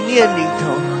意念里头。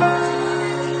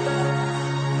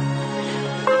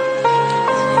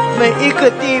每一个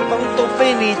地方都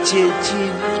被你洁净，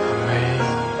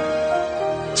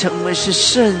成为是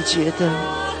圣洁的。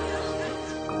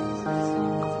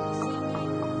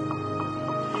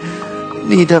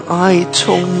你的爱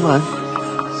充满，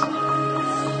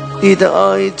你的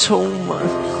爱充满，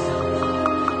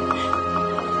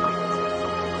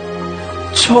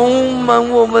充满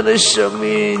我们的生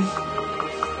命。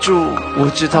主，我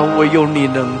知道唯有你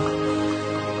能，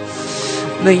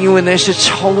因为那是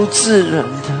超自然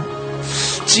的。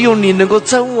只有你能够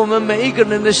在我们每一个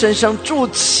人的身上做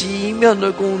奇妙的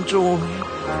工作，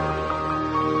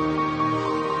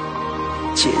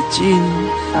洁净，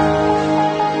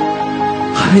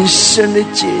很深的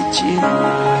洁净，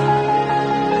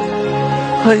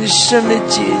很深的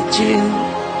洁净。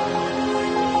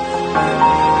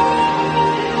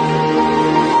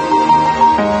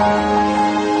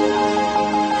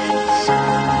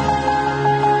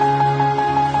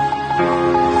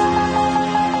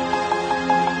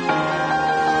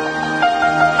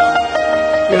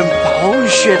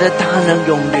血的大能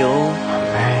涌流，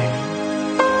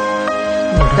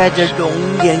带着容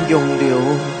颜涌流。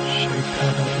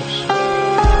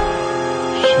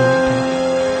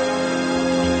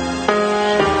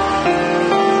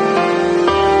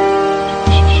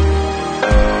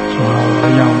我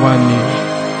仰望你，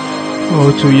哦，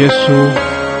主耶稣，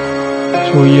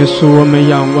主耶稣，我们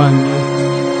仰望你，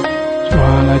主啊，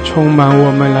来充满我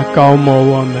们，来高摩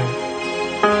我们，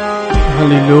哈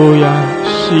利路亚，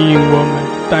吸引我们，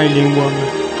带领我们，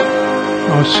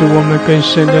使我们更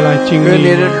深的来经历愿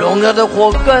你的荣耀的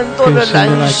火更多的燃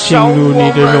烧我们。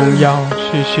你的荣耀，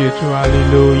谢谢主，哈利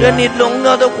路亚。愿你荣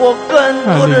耀的火更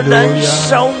多的燃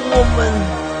烧我们，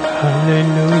哈利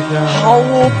路亚，毫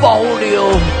无保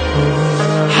留，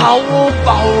毫无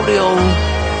保留，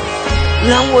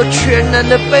让我全然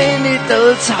的被你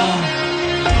得着，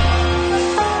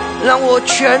让我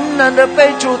全然的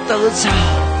被主得着，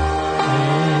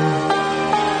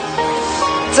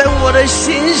在我的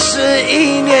心思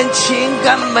意念情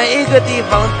感每一个地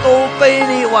方都被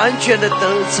你完全的得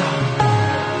着。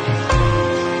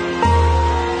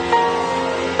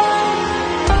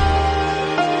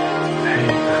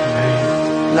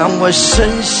让我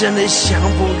深深的降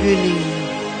服于你。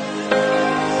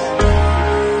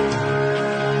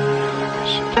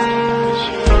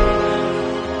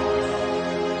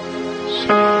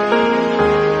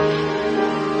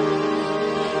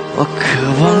我渴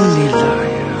望你来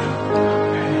啊，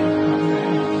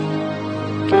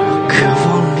我渴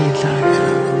望你来啊。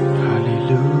哈利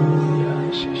路亚，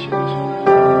谢谢主。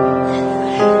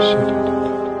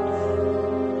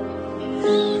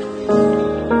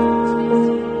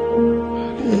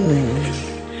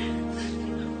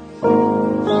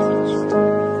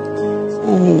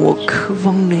我渴望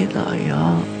你来呀！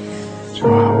主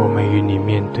啊，我们与你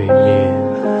面对面。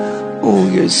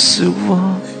耶稣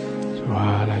啊！主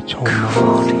啊，来充满我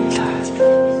们，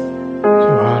主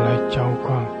啊，来浇灌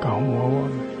膏抹我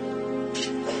们。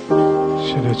是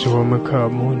的，主，我们渴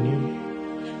慕你。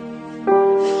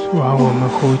主啊，我们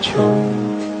呼求你。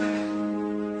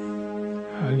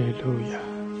哈利路亚。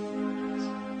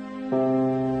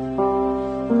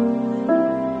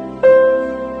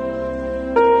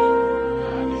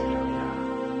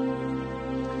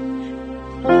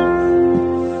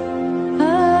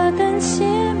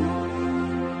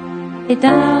来到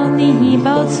你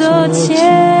宝座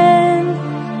前，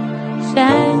瞻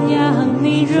仰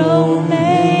你荣美，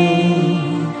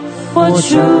我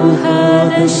主何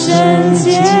等圣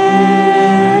洁，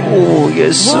我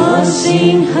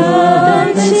心何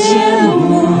等切慕，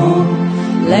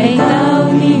来到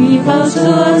你宝座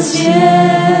前，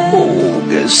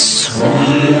瞻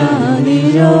仰你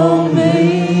荣美，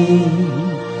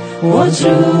我主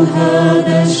何等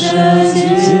圣洁。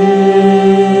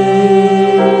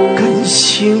更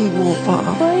新我吧，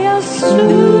我要诉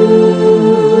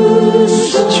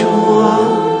主啊，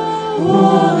我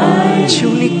爱你，求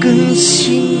你更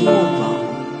新我吧，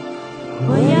我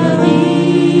要一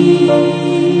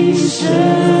生。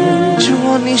主啊，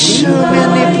你赦免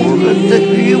你仆人的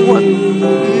愚顽愚昧，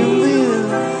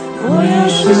我要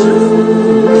诉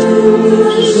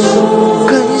说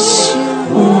更新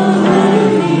我爱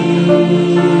你，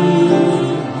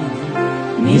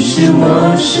你是我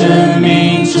生命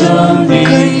中的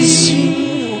更新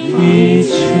一切，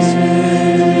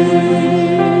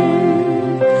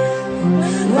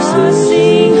我心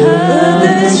何等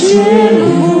切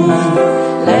慕，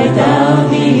来到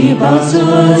你宝座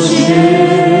前，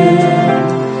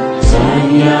瞻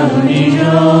仰你荣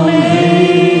美，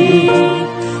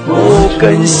我更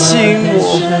新我，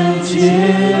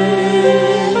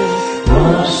我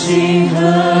心何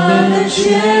等切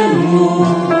慕，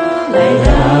来到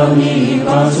你宝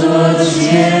座前，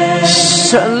神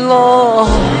啊，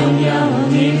瞻仰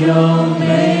你荣美，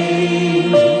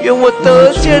愿我得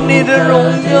见你的荣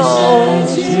耀，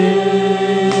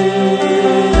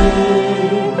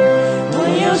我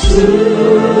要诉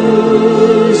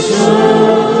说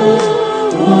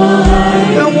我爱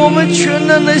愿我们全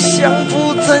然的降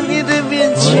服在你的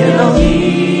面前啊！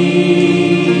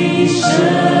一生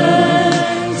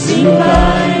敬拜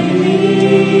你，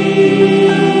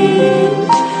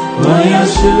我要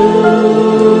说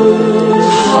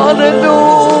哈利路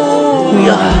亚，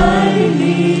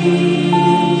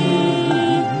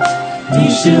你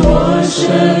是我生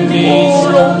命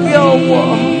荣耀我，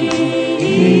一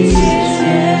切，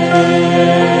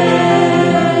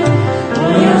我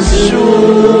要说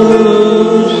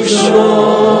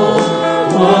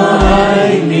我爱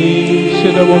你。是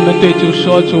的，我们对主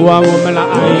说：主啊，我们来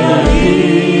爱你。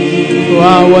主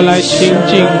啊，我来亲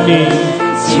近你。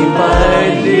敬拜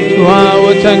你。主啊，我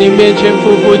在你面前匍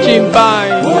匐敬拜。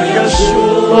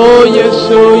哦，耶稣，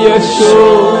耶稣。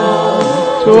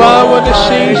主啊，我的心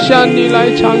向你来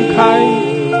敞开。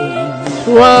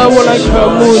主啊，我来渴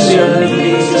慕你。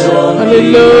哈利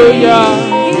路亚。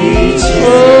哦，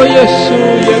耶稣，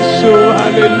耶稣，哈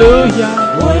利路亚。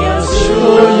哦，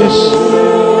耶稣。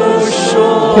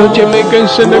有姐妹更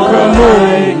深的渴慕，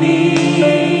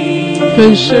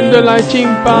更深的来敬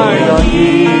拜，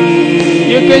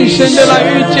也更深的来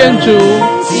遇见主。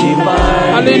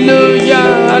哈利路亚，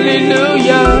哈利路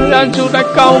亚，让主来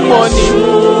膏抹你，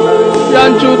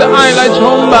让主的爱来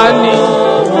充满你，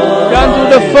让主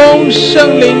的丰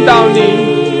盛领导你，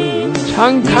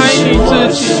敞开你自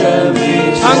己，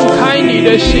敞开你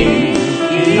的心。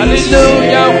哈利路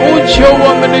亚！呼求我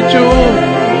们的主，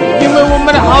因为我们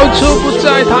的好处不在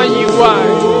他以外，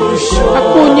他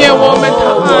顾念我们，他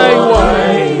爱我们。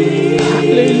哈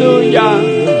利路亚！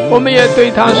我们也对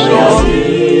他说，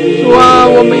主啊，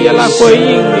我们也来回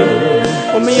应你，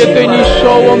我们也对你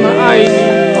说我们爱你。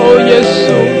哦，耶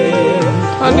稣！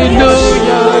哈利路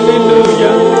亚，哈利路亚，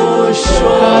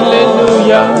哈利路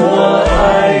亚，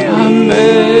阿门，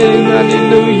哈利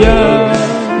路亚。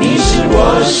你是我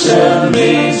生命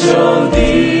中的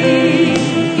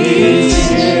一切，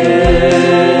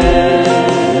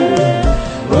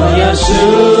我要诉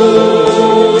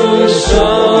说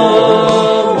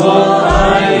我爱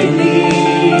你，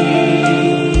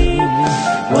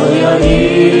我要一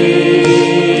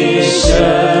生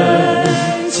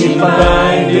敬拜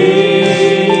你，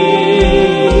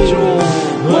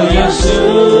我要诉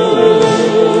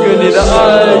愿你的爱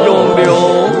永留，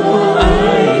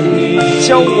将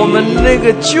我们那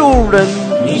个旧人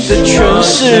的权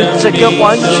势整个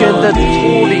完全的脱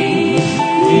离。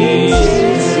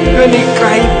愿你改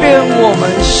变我们，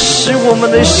使我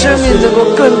们的生命能够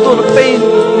更多的被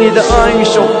你的爱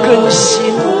所更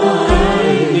新，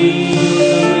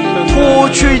脱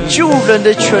去旧人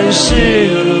的权势。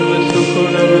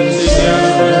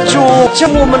主，将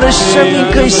我们的生命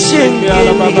可以献给你，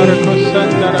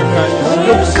有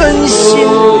更新，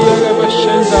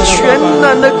全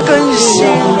然的更新。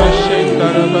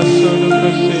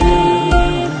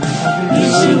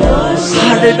哈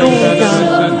利路亚！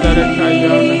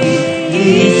一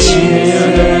切，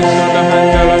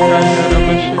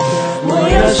我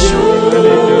要诉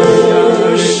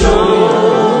说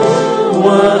我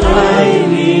爱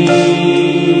你，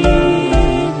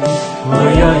我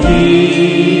要一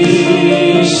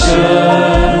生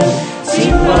敬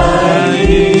拜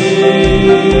你，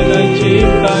让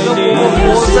我活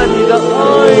在你的爱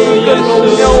跟荣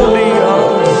耀里啊！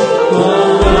我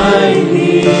爱你，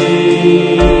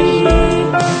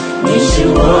你是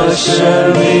我生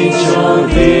命中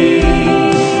的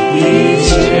一切，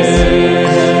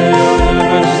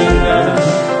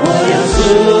我要诉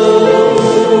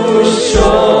说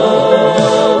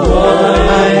我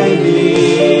爱你，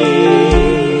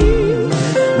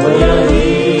我要一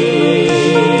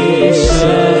生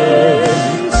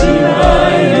敬拜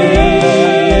你，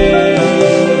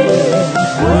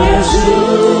我要诉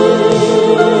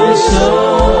说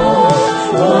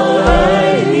我爱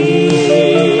你，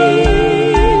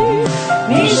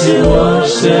你是我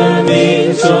生命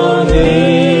中的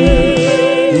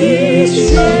一切。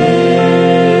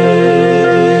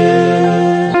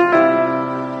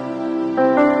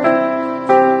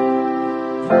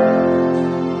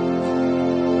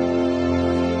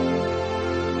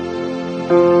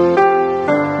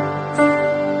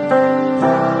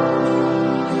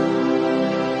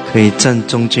可以站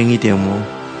中间一点吗？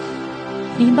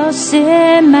你宝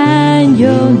血满有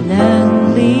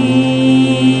能力，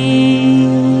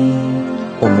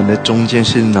我们的中间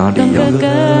是哪里呀？哥哥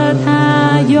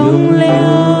他永留，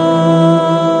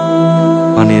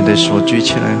把你的手举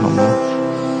起来好吗？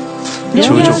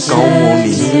求主高摩你，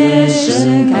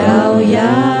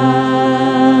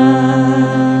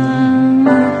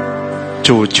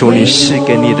主求你赐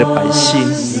给你的百姓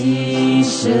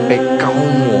被高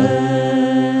摩，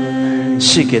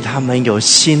赐给他们有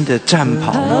新的战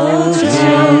袍，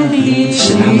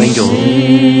使他们有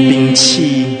兵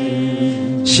器，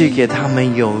赐给他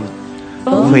们有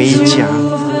盔甲，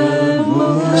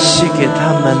赐给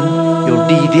他们有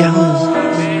力量。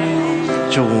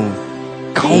主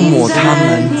高摩他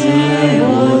们，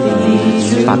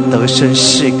把得胜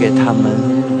赐给他们，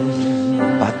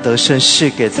把得胜赐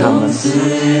给他们。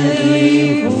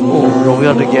哦，荣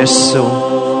耀的耶稣，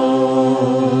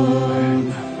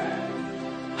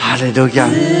哈利路亚！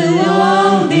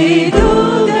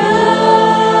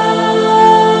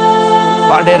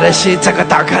把你的心这个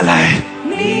打开来。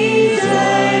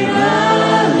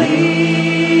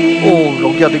哦，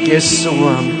荣耀的耶稣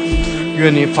啊！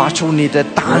愿你发出你的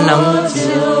大能，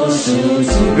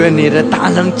愿你的大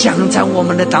能降在我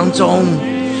们的当中，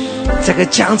这个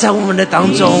降在我们的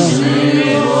当中，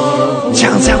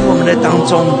降在我们的当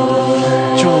中，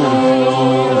主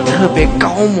特别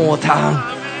高摩他，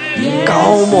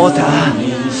高摩他，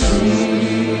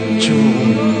主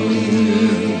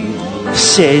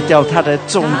卸掉他的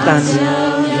重担，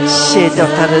卸掉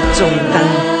他的重担，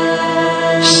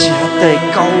使他得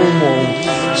高摩。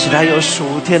使他有属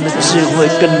天的智慧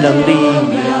跟能力。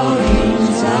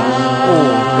哦，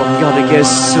荣耀的耶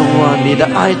稣啊，你的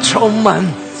爱充满，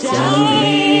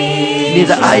你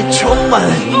的爱充满，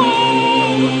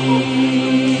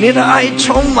你的爱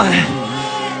充满，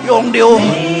永流，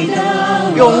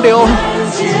永流，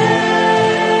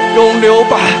永流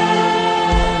吧，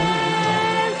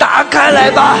打开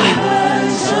来吧，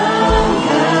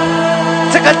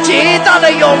这个极大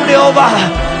的永流吧，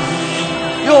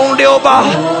永流吧，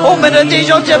我们的弟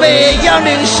兄姐妹也一样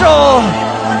领受。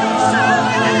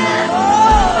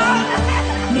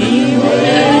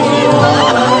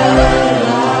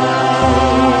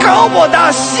高我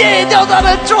他，卸掉他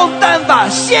的重担吧，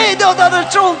卸掉他的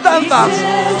重担吧，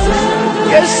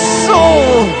耶稣，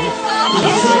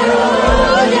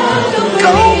高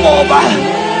我吧，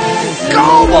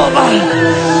高我吧，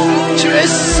耶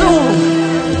稣。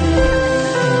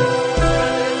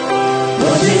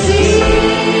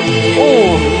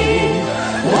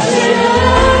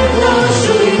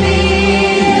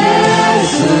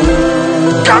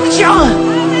刚强，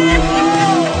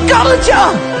刚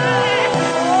强，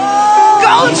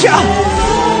刚强，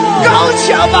刚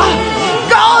强吧，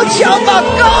刚强吧，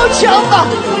刚强吧，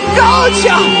刚强。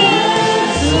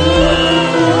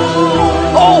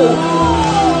哦，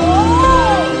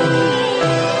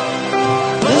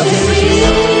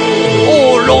哦，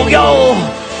荣耀。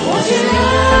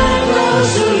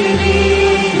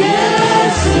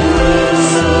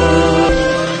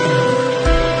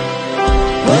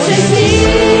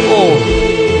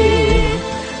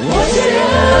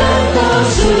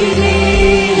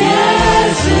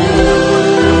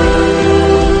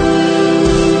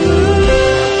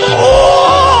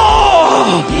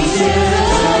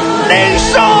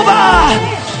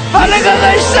把那个很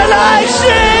深的爱赐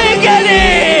给你，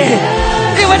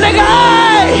因为那个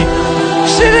爱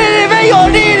使你里面有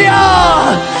力量，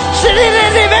使你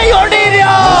里面有力量。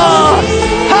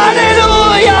哈利路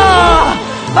亚，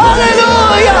哈利路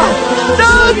亚，能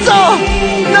走，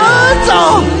能走。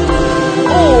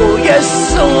哦，耶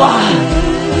稣啊，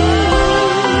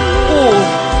哦，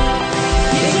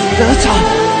得走，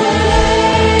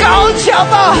刚强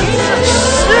吧，赐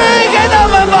给他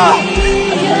们吧。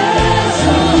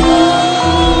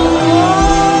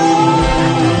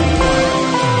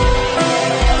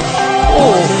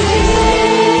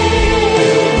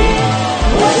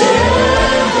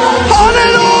哈利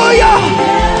路亚！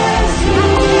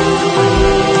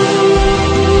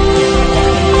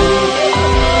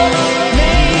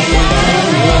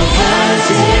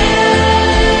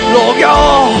荣耀，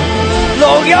荣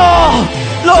耀，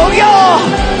荣耀！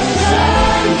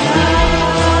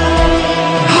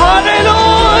哈利路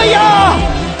亚！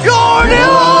永留，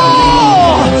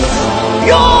永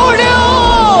留！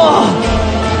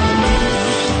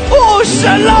哦，神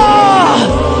啊！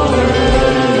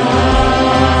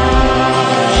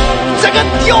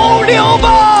永留吧！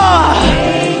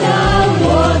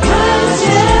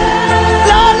让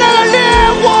那个烈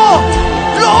火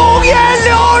龙焰流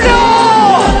流，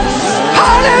哈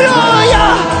利路亚！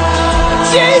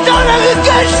进到那个更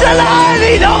深的爱里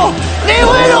头，你会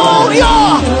荣耀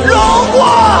荣华，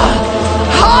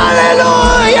哈利路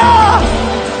亚！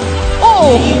哦，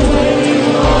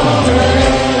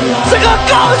这个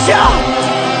高墙，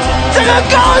这个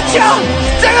高墙，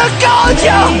这个高墙！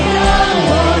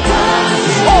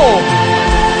哦，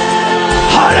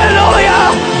哈利路亚！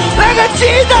那个极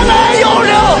大的爱永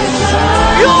留，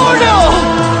永留。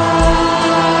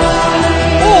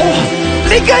哦，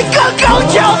你敢刚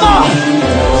强吗？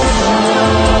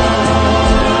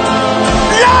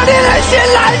让你的心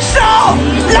燃烧，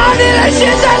让你的心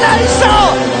在燃烧，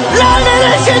让你的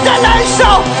心在燃烧。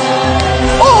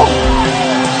哦，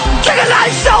这个燃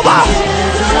烧吧，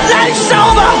燃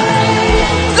烧吧，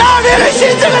让你的心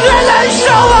这个燃烧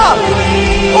吧。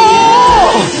哦，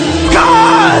看，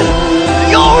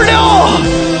永留，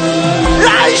燃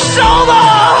烧吧！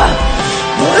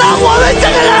让我们这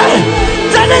个人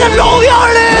在那个荣耀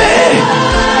里，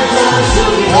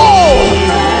哦，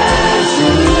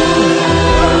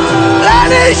让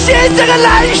你先这个燃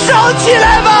烧起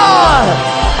来吧！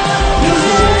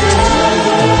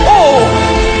哦，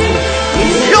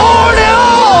永留，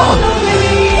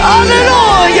哈利路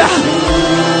亚！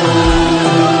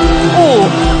哦。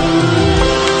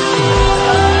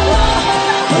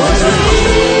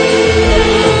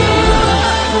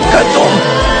更多，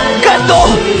更多，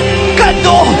更多！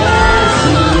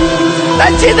来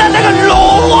进到那个荣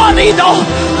华里头，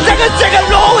这个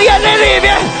容颜的里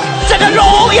面，这个容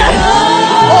颜，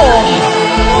哦，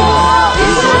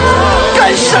更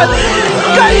深，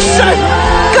更深，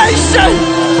更深！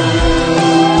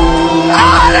哈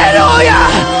利路亚！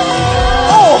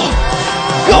哦，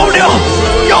永留，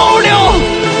永留，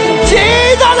极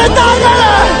大的大能！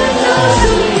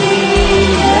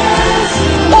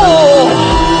哦。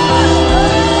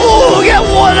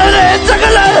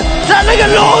那个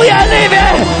容颜里面，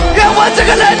让我这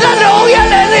个人在容颜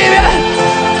里面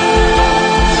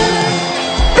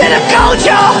变得刚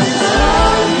强，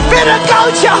变得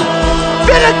刚强，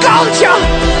变得刚强，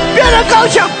变得刚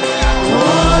强，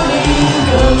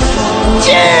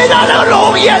进到那个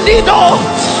容颜里头。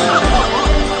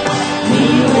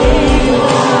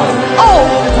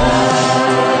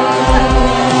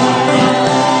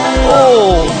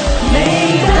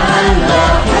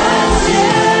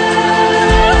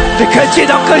你可以进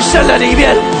到更深的里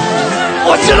面，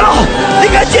我知道你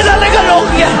可以进到那个容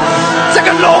颜，这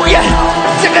个容颜，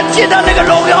这个进到那个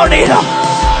荣耀里了，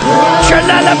全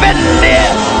然的变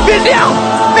亮，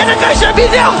变得更深明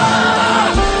亮，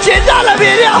极大的明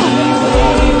亮。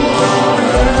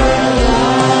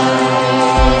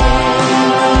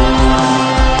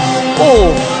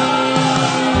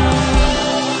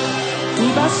你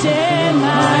把血满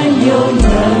有能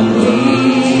力。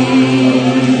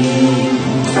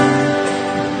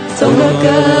颂歌歌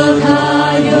他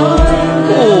有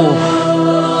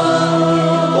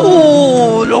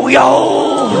荣耀，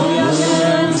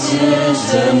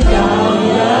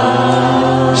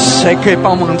谁可以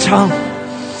帮忙唱？哈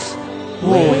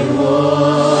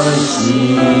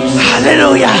利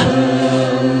路亚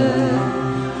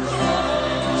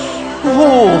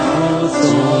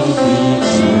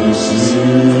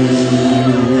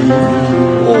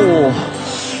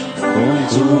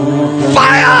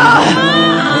！Fire！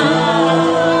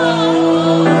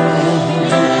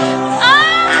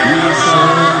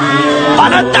把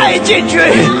它带进去，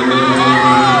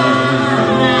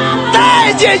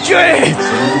带进去，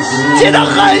进到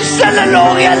很深的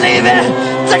容颜里面，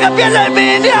这个变得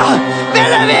明亮，变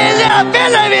得明亮，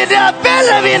变得明亮，变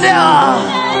得明亮。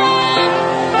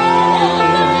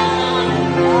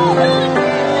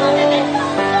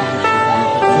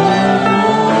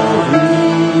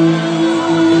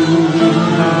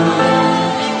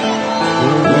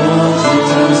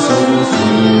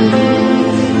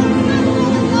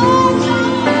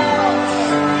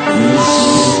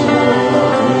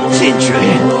进去，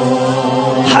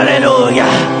哈利路亚！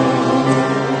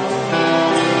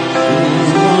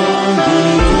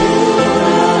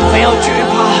没有惧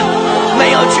怕，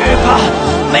没有惧怕，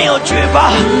没有惧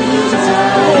怕。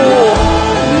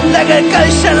那个更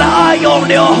深的爱涌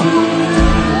流。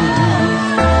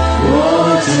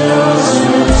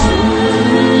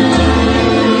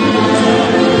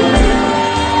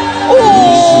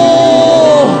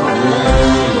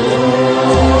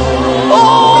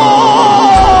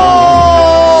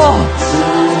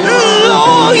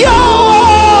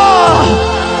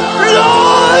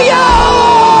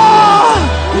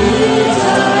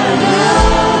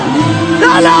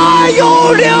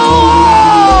有流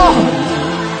啊，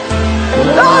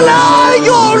他来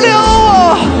有流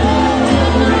啊！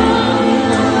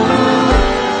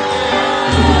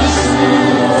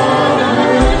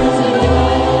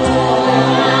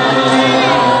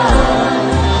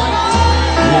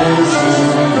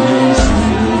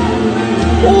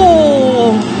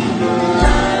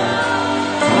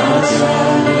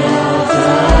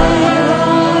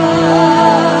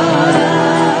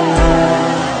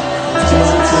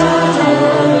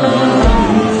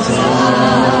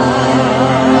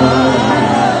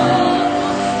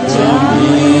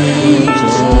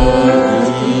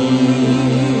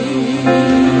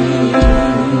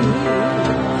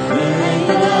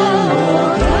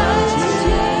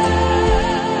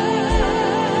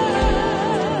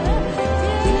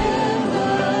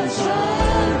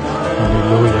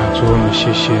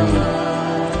谢谢你，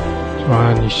主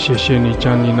啊，你谢谢你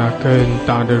将你那更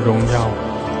大的荣耀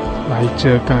来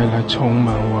遮盖，来充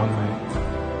满我们。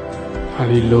哈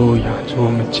利路亚，主，我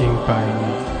们敬拜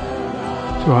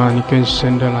你。主啊，你更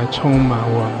深的来充满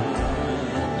我们。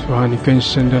主啊，你更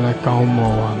深的来膏抹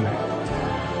我们。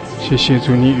谢谢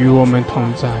主，你与我们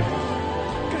同在。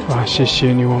主啊，谢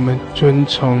谢你，我们尊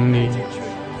崇你。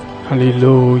哈利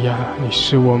路亚，你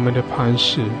是我们的磐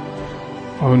石。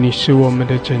哦，你是我们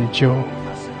的拯救，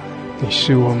你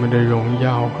是我们的荣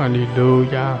耀，哈利路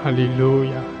亚，哈利路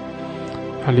亚，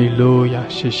哈利路亚！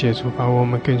谢谢主，把我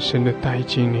们更深的带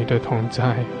进你的同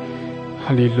在，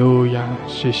哈利路亚！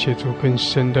谢谢主，更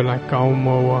深的来膏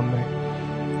抹我们。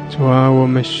主啊，我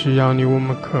们需要你，我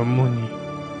们渴慕你，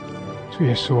主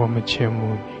也是我们切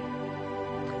慕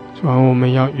你。主啊，我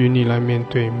们要与你来面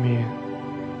对面。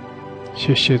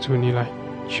谢谢主，你来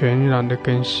全然的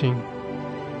更新。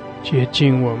洁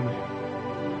净我们，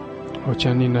我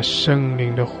将你那圣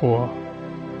灵的火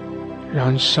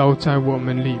燃烧在我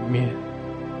们里面，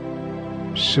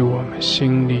使我们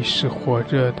心里是火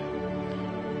热的，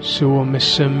使我们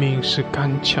生命是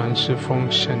刚强是丰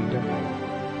盛的。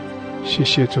谢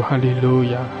谢主，哈利路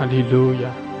亚，哈利路亚。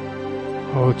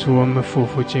哦，主，我们夫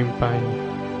妇敬拜你，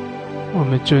我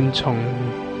们尊崇你。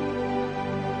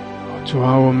主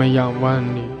啊，我们仰望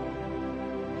你。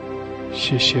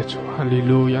谢谢主，哈利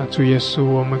路亚。主耶稣，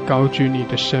我们高举你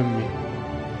的圣名。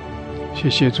谢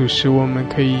谢主，使我们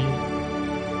可以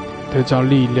得着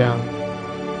力量，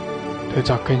得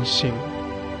着更新。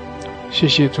谢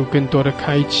谢主，更多的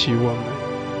开启我们，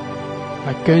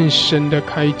来更深的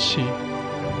开启，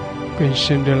更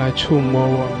深的来触摸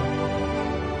我们。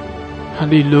哈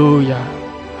利路亚，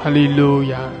哈利路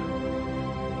亚。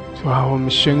主啊，我们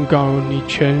宣告你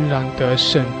全然得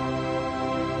胜，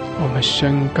我们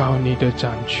宣告你的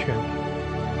掌权。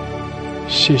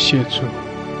谢谢主，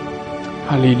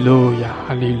哈利路亚，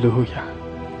哈利路亚，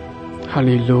哈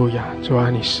利路亚。主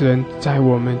啊，你施恩在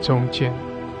我们中间，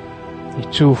你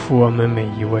祝福我们每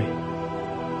一位。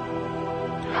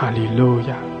哈利路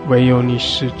亚，唯有你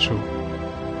是主，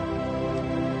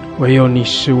唯有你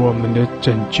是我们的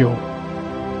拯救。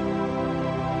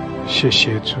谢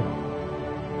谢主，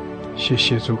谢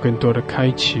谢主，更多的开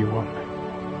启我们，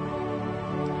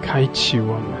开启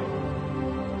我们。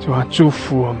主啊，祝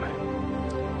福我们，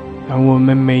让我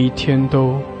们每一天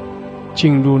都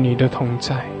进入你的同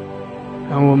在，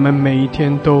让我们每一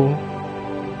天都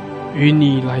与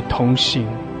你来同行，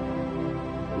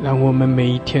让我们每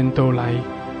一天都来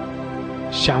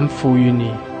降服于你，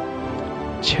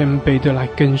谦卑的来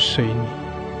跟随你。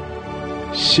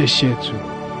谢谢主，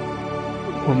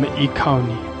我们依靠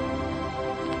你，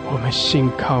我们信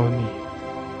靠你，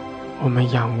我们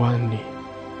仰望你。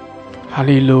哈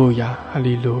利路亚，哈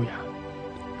利路亚。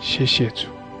谢谢主。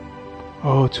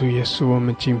哦，主耶稣，我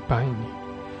们敬拜你。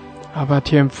阿爸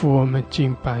天父，我们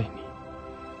敬拜你。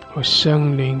哦，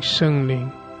圣灵，圣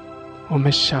灵，我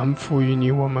们降服于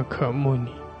你，我们渴慕你。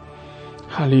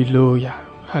哈利路亚，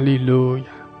哈利路亚。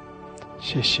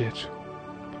谢谢主，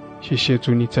谢谢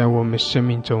主，你在我们生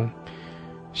命中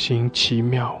行奇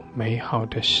妙美好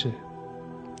的事。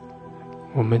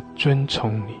我们尊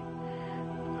崇你，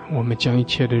我们将一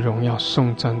切的荣耀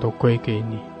颂赞都归给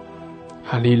你。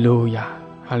哈利路亚，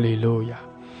哈利路亚。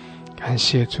感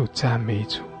谢主，赞美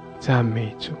主，赞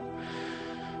美主。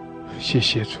谢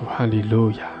谢主，哈利路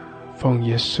亚。奉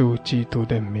耶稣基督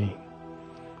的名，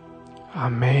阿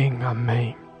们，阿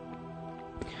们，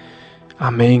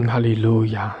阿们，哈利路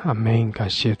亚，阿们。感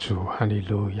谢主，哈利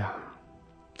路亚，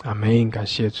阿们。感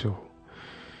谢主。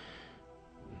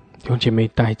弟兄姐妹，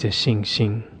带着信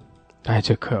心，带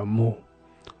着渴慕，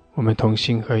我们同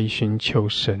心合一寻求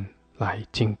神，来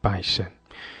敬拜神。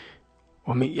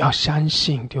我们要相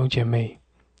信，弟兄姐妹，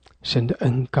神的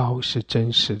恩膏是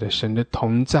真实的，神的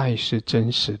同在是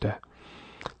真实的。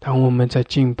当我们在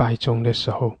敬拜中的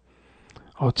时候，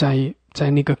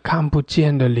在那个看不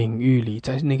见的领域里，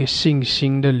在那个信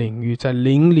心的领域，在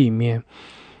灵里面，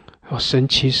神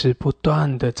其实不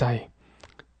断的在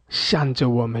向着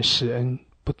我们施恩，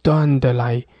不断的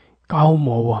来高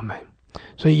摩我们。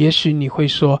所以也许你会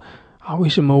说为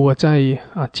什么我在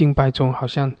敬拜中好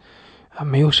像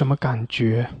没有什么感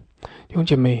觉。弟兄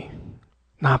姐妹，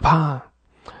哪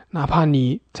怕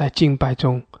你在敬拜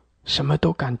中什么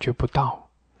都感觉不到，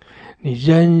你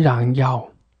仍然要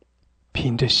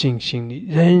凭着信心，你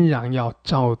仍然要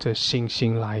照着信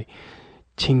心来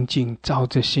亲近，照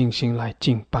着信心来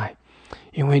敬拜。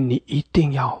因为你一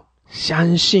定要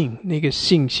相信，那个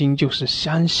信心就是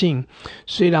相信，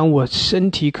虽然我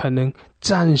身体可能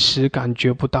暂时感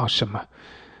觉不到什么，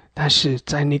但是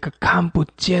在那个看不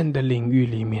见的领域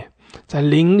里面，在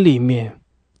灵里面，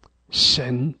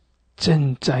神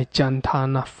正在将他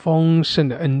那丰盛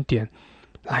的恩典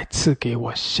来赐给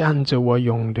我，向着我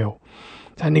涌流。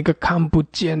在那个看不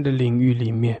见的领域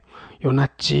里面，有那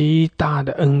极大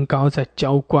的恩膏在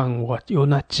浇灌我，有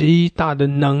那极大的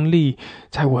能力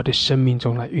在我的生命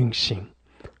中来运行。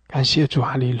感谢主，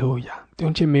哈利路亚。弟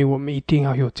兄姐妹，我们一定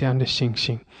要有这样的信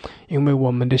心，因为我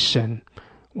们的神，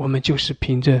我们就是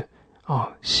凭着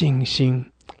信心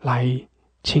来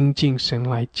亲近神，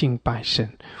来敬拜神。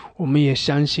我们也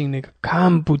相信那个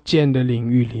看不见的领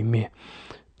域里面，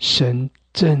神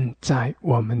正在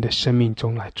我们的生命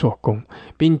中来做工，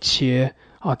并且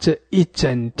这一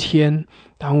整天，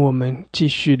当我们继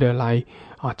续的来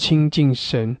亲近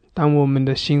神，当我们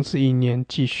的心思意念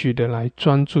继续的来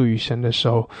专注于神的时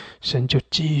候，神就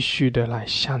继续的来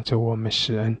向着我们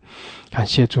施恩。感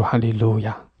谢主，哈利路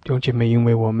亚。弟兄姐妹，因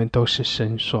为我们都是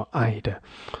神所爱的，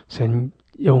神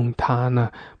用他呢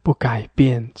不改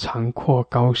变长阔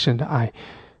高深的爱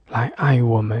来爱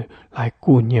我们，来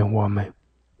顾念我们。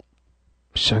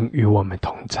神与我们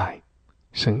同在，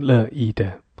神乐意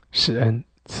的施恩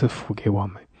赐福给我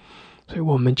们，所以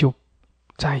我们就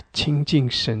在亲近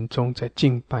神中，在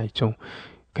敬拜中，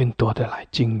更多的来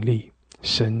经历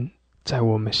神在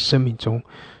我们生命中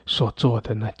所做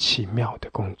的那奇妙的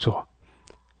工作。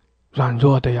软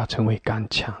弱的要成为刚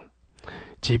强，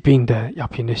疾病的要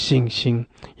凭着信心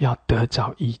要得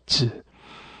着医治。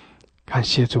感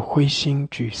谢主，灰心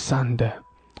沮丧的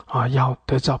要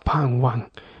得着盼望，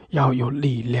要有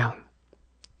力量。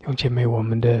弟兄姐妹，我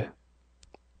们的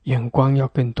眼光要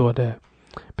更多的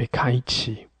被开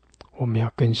启，我们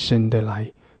要更深的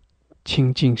来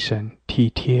亲近神，体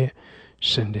贴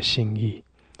神的心意，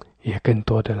也更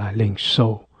多的来领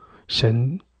受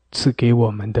神赐给我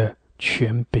们的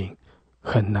权柄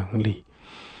和能力。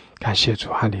感谢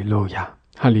主，哈利路亚，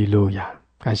哈利路亚，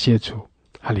感谢主，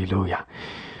哈利路亚。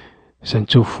神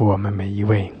祝福我们每一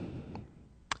位，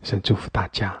神祝福大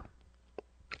家，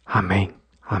阿们，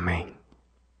阿们。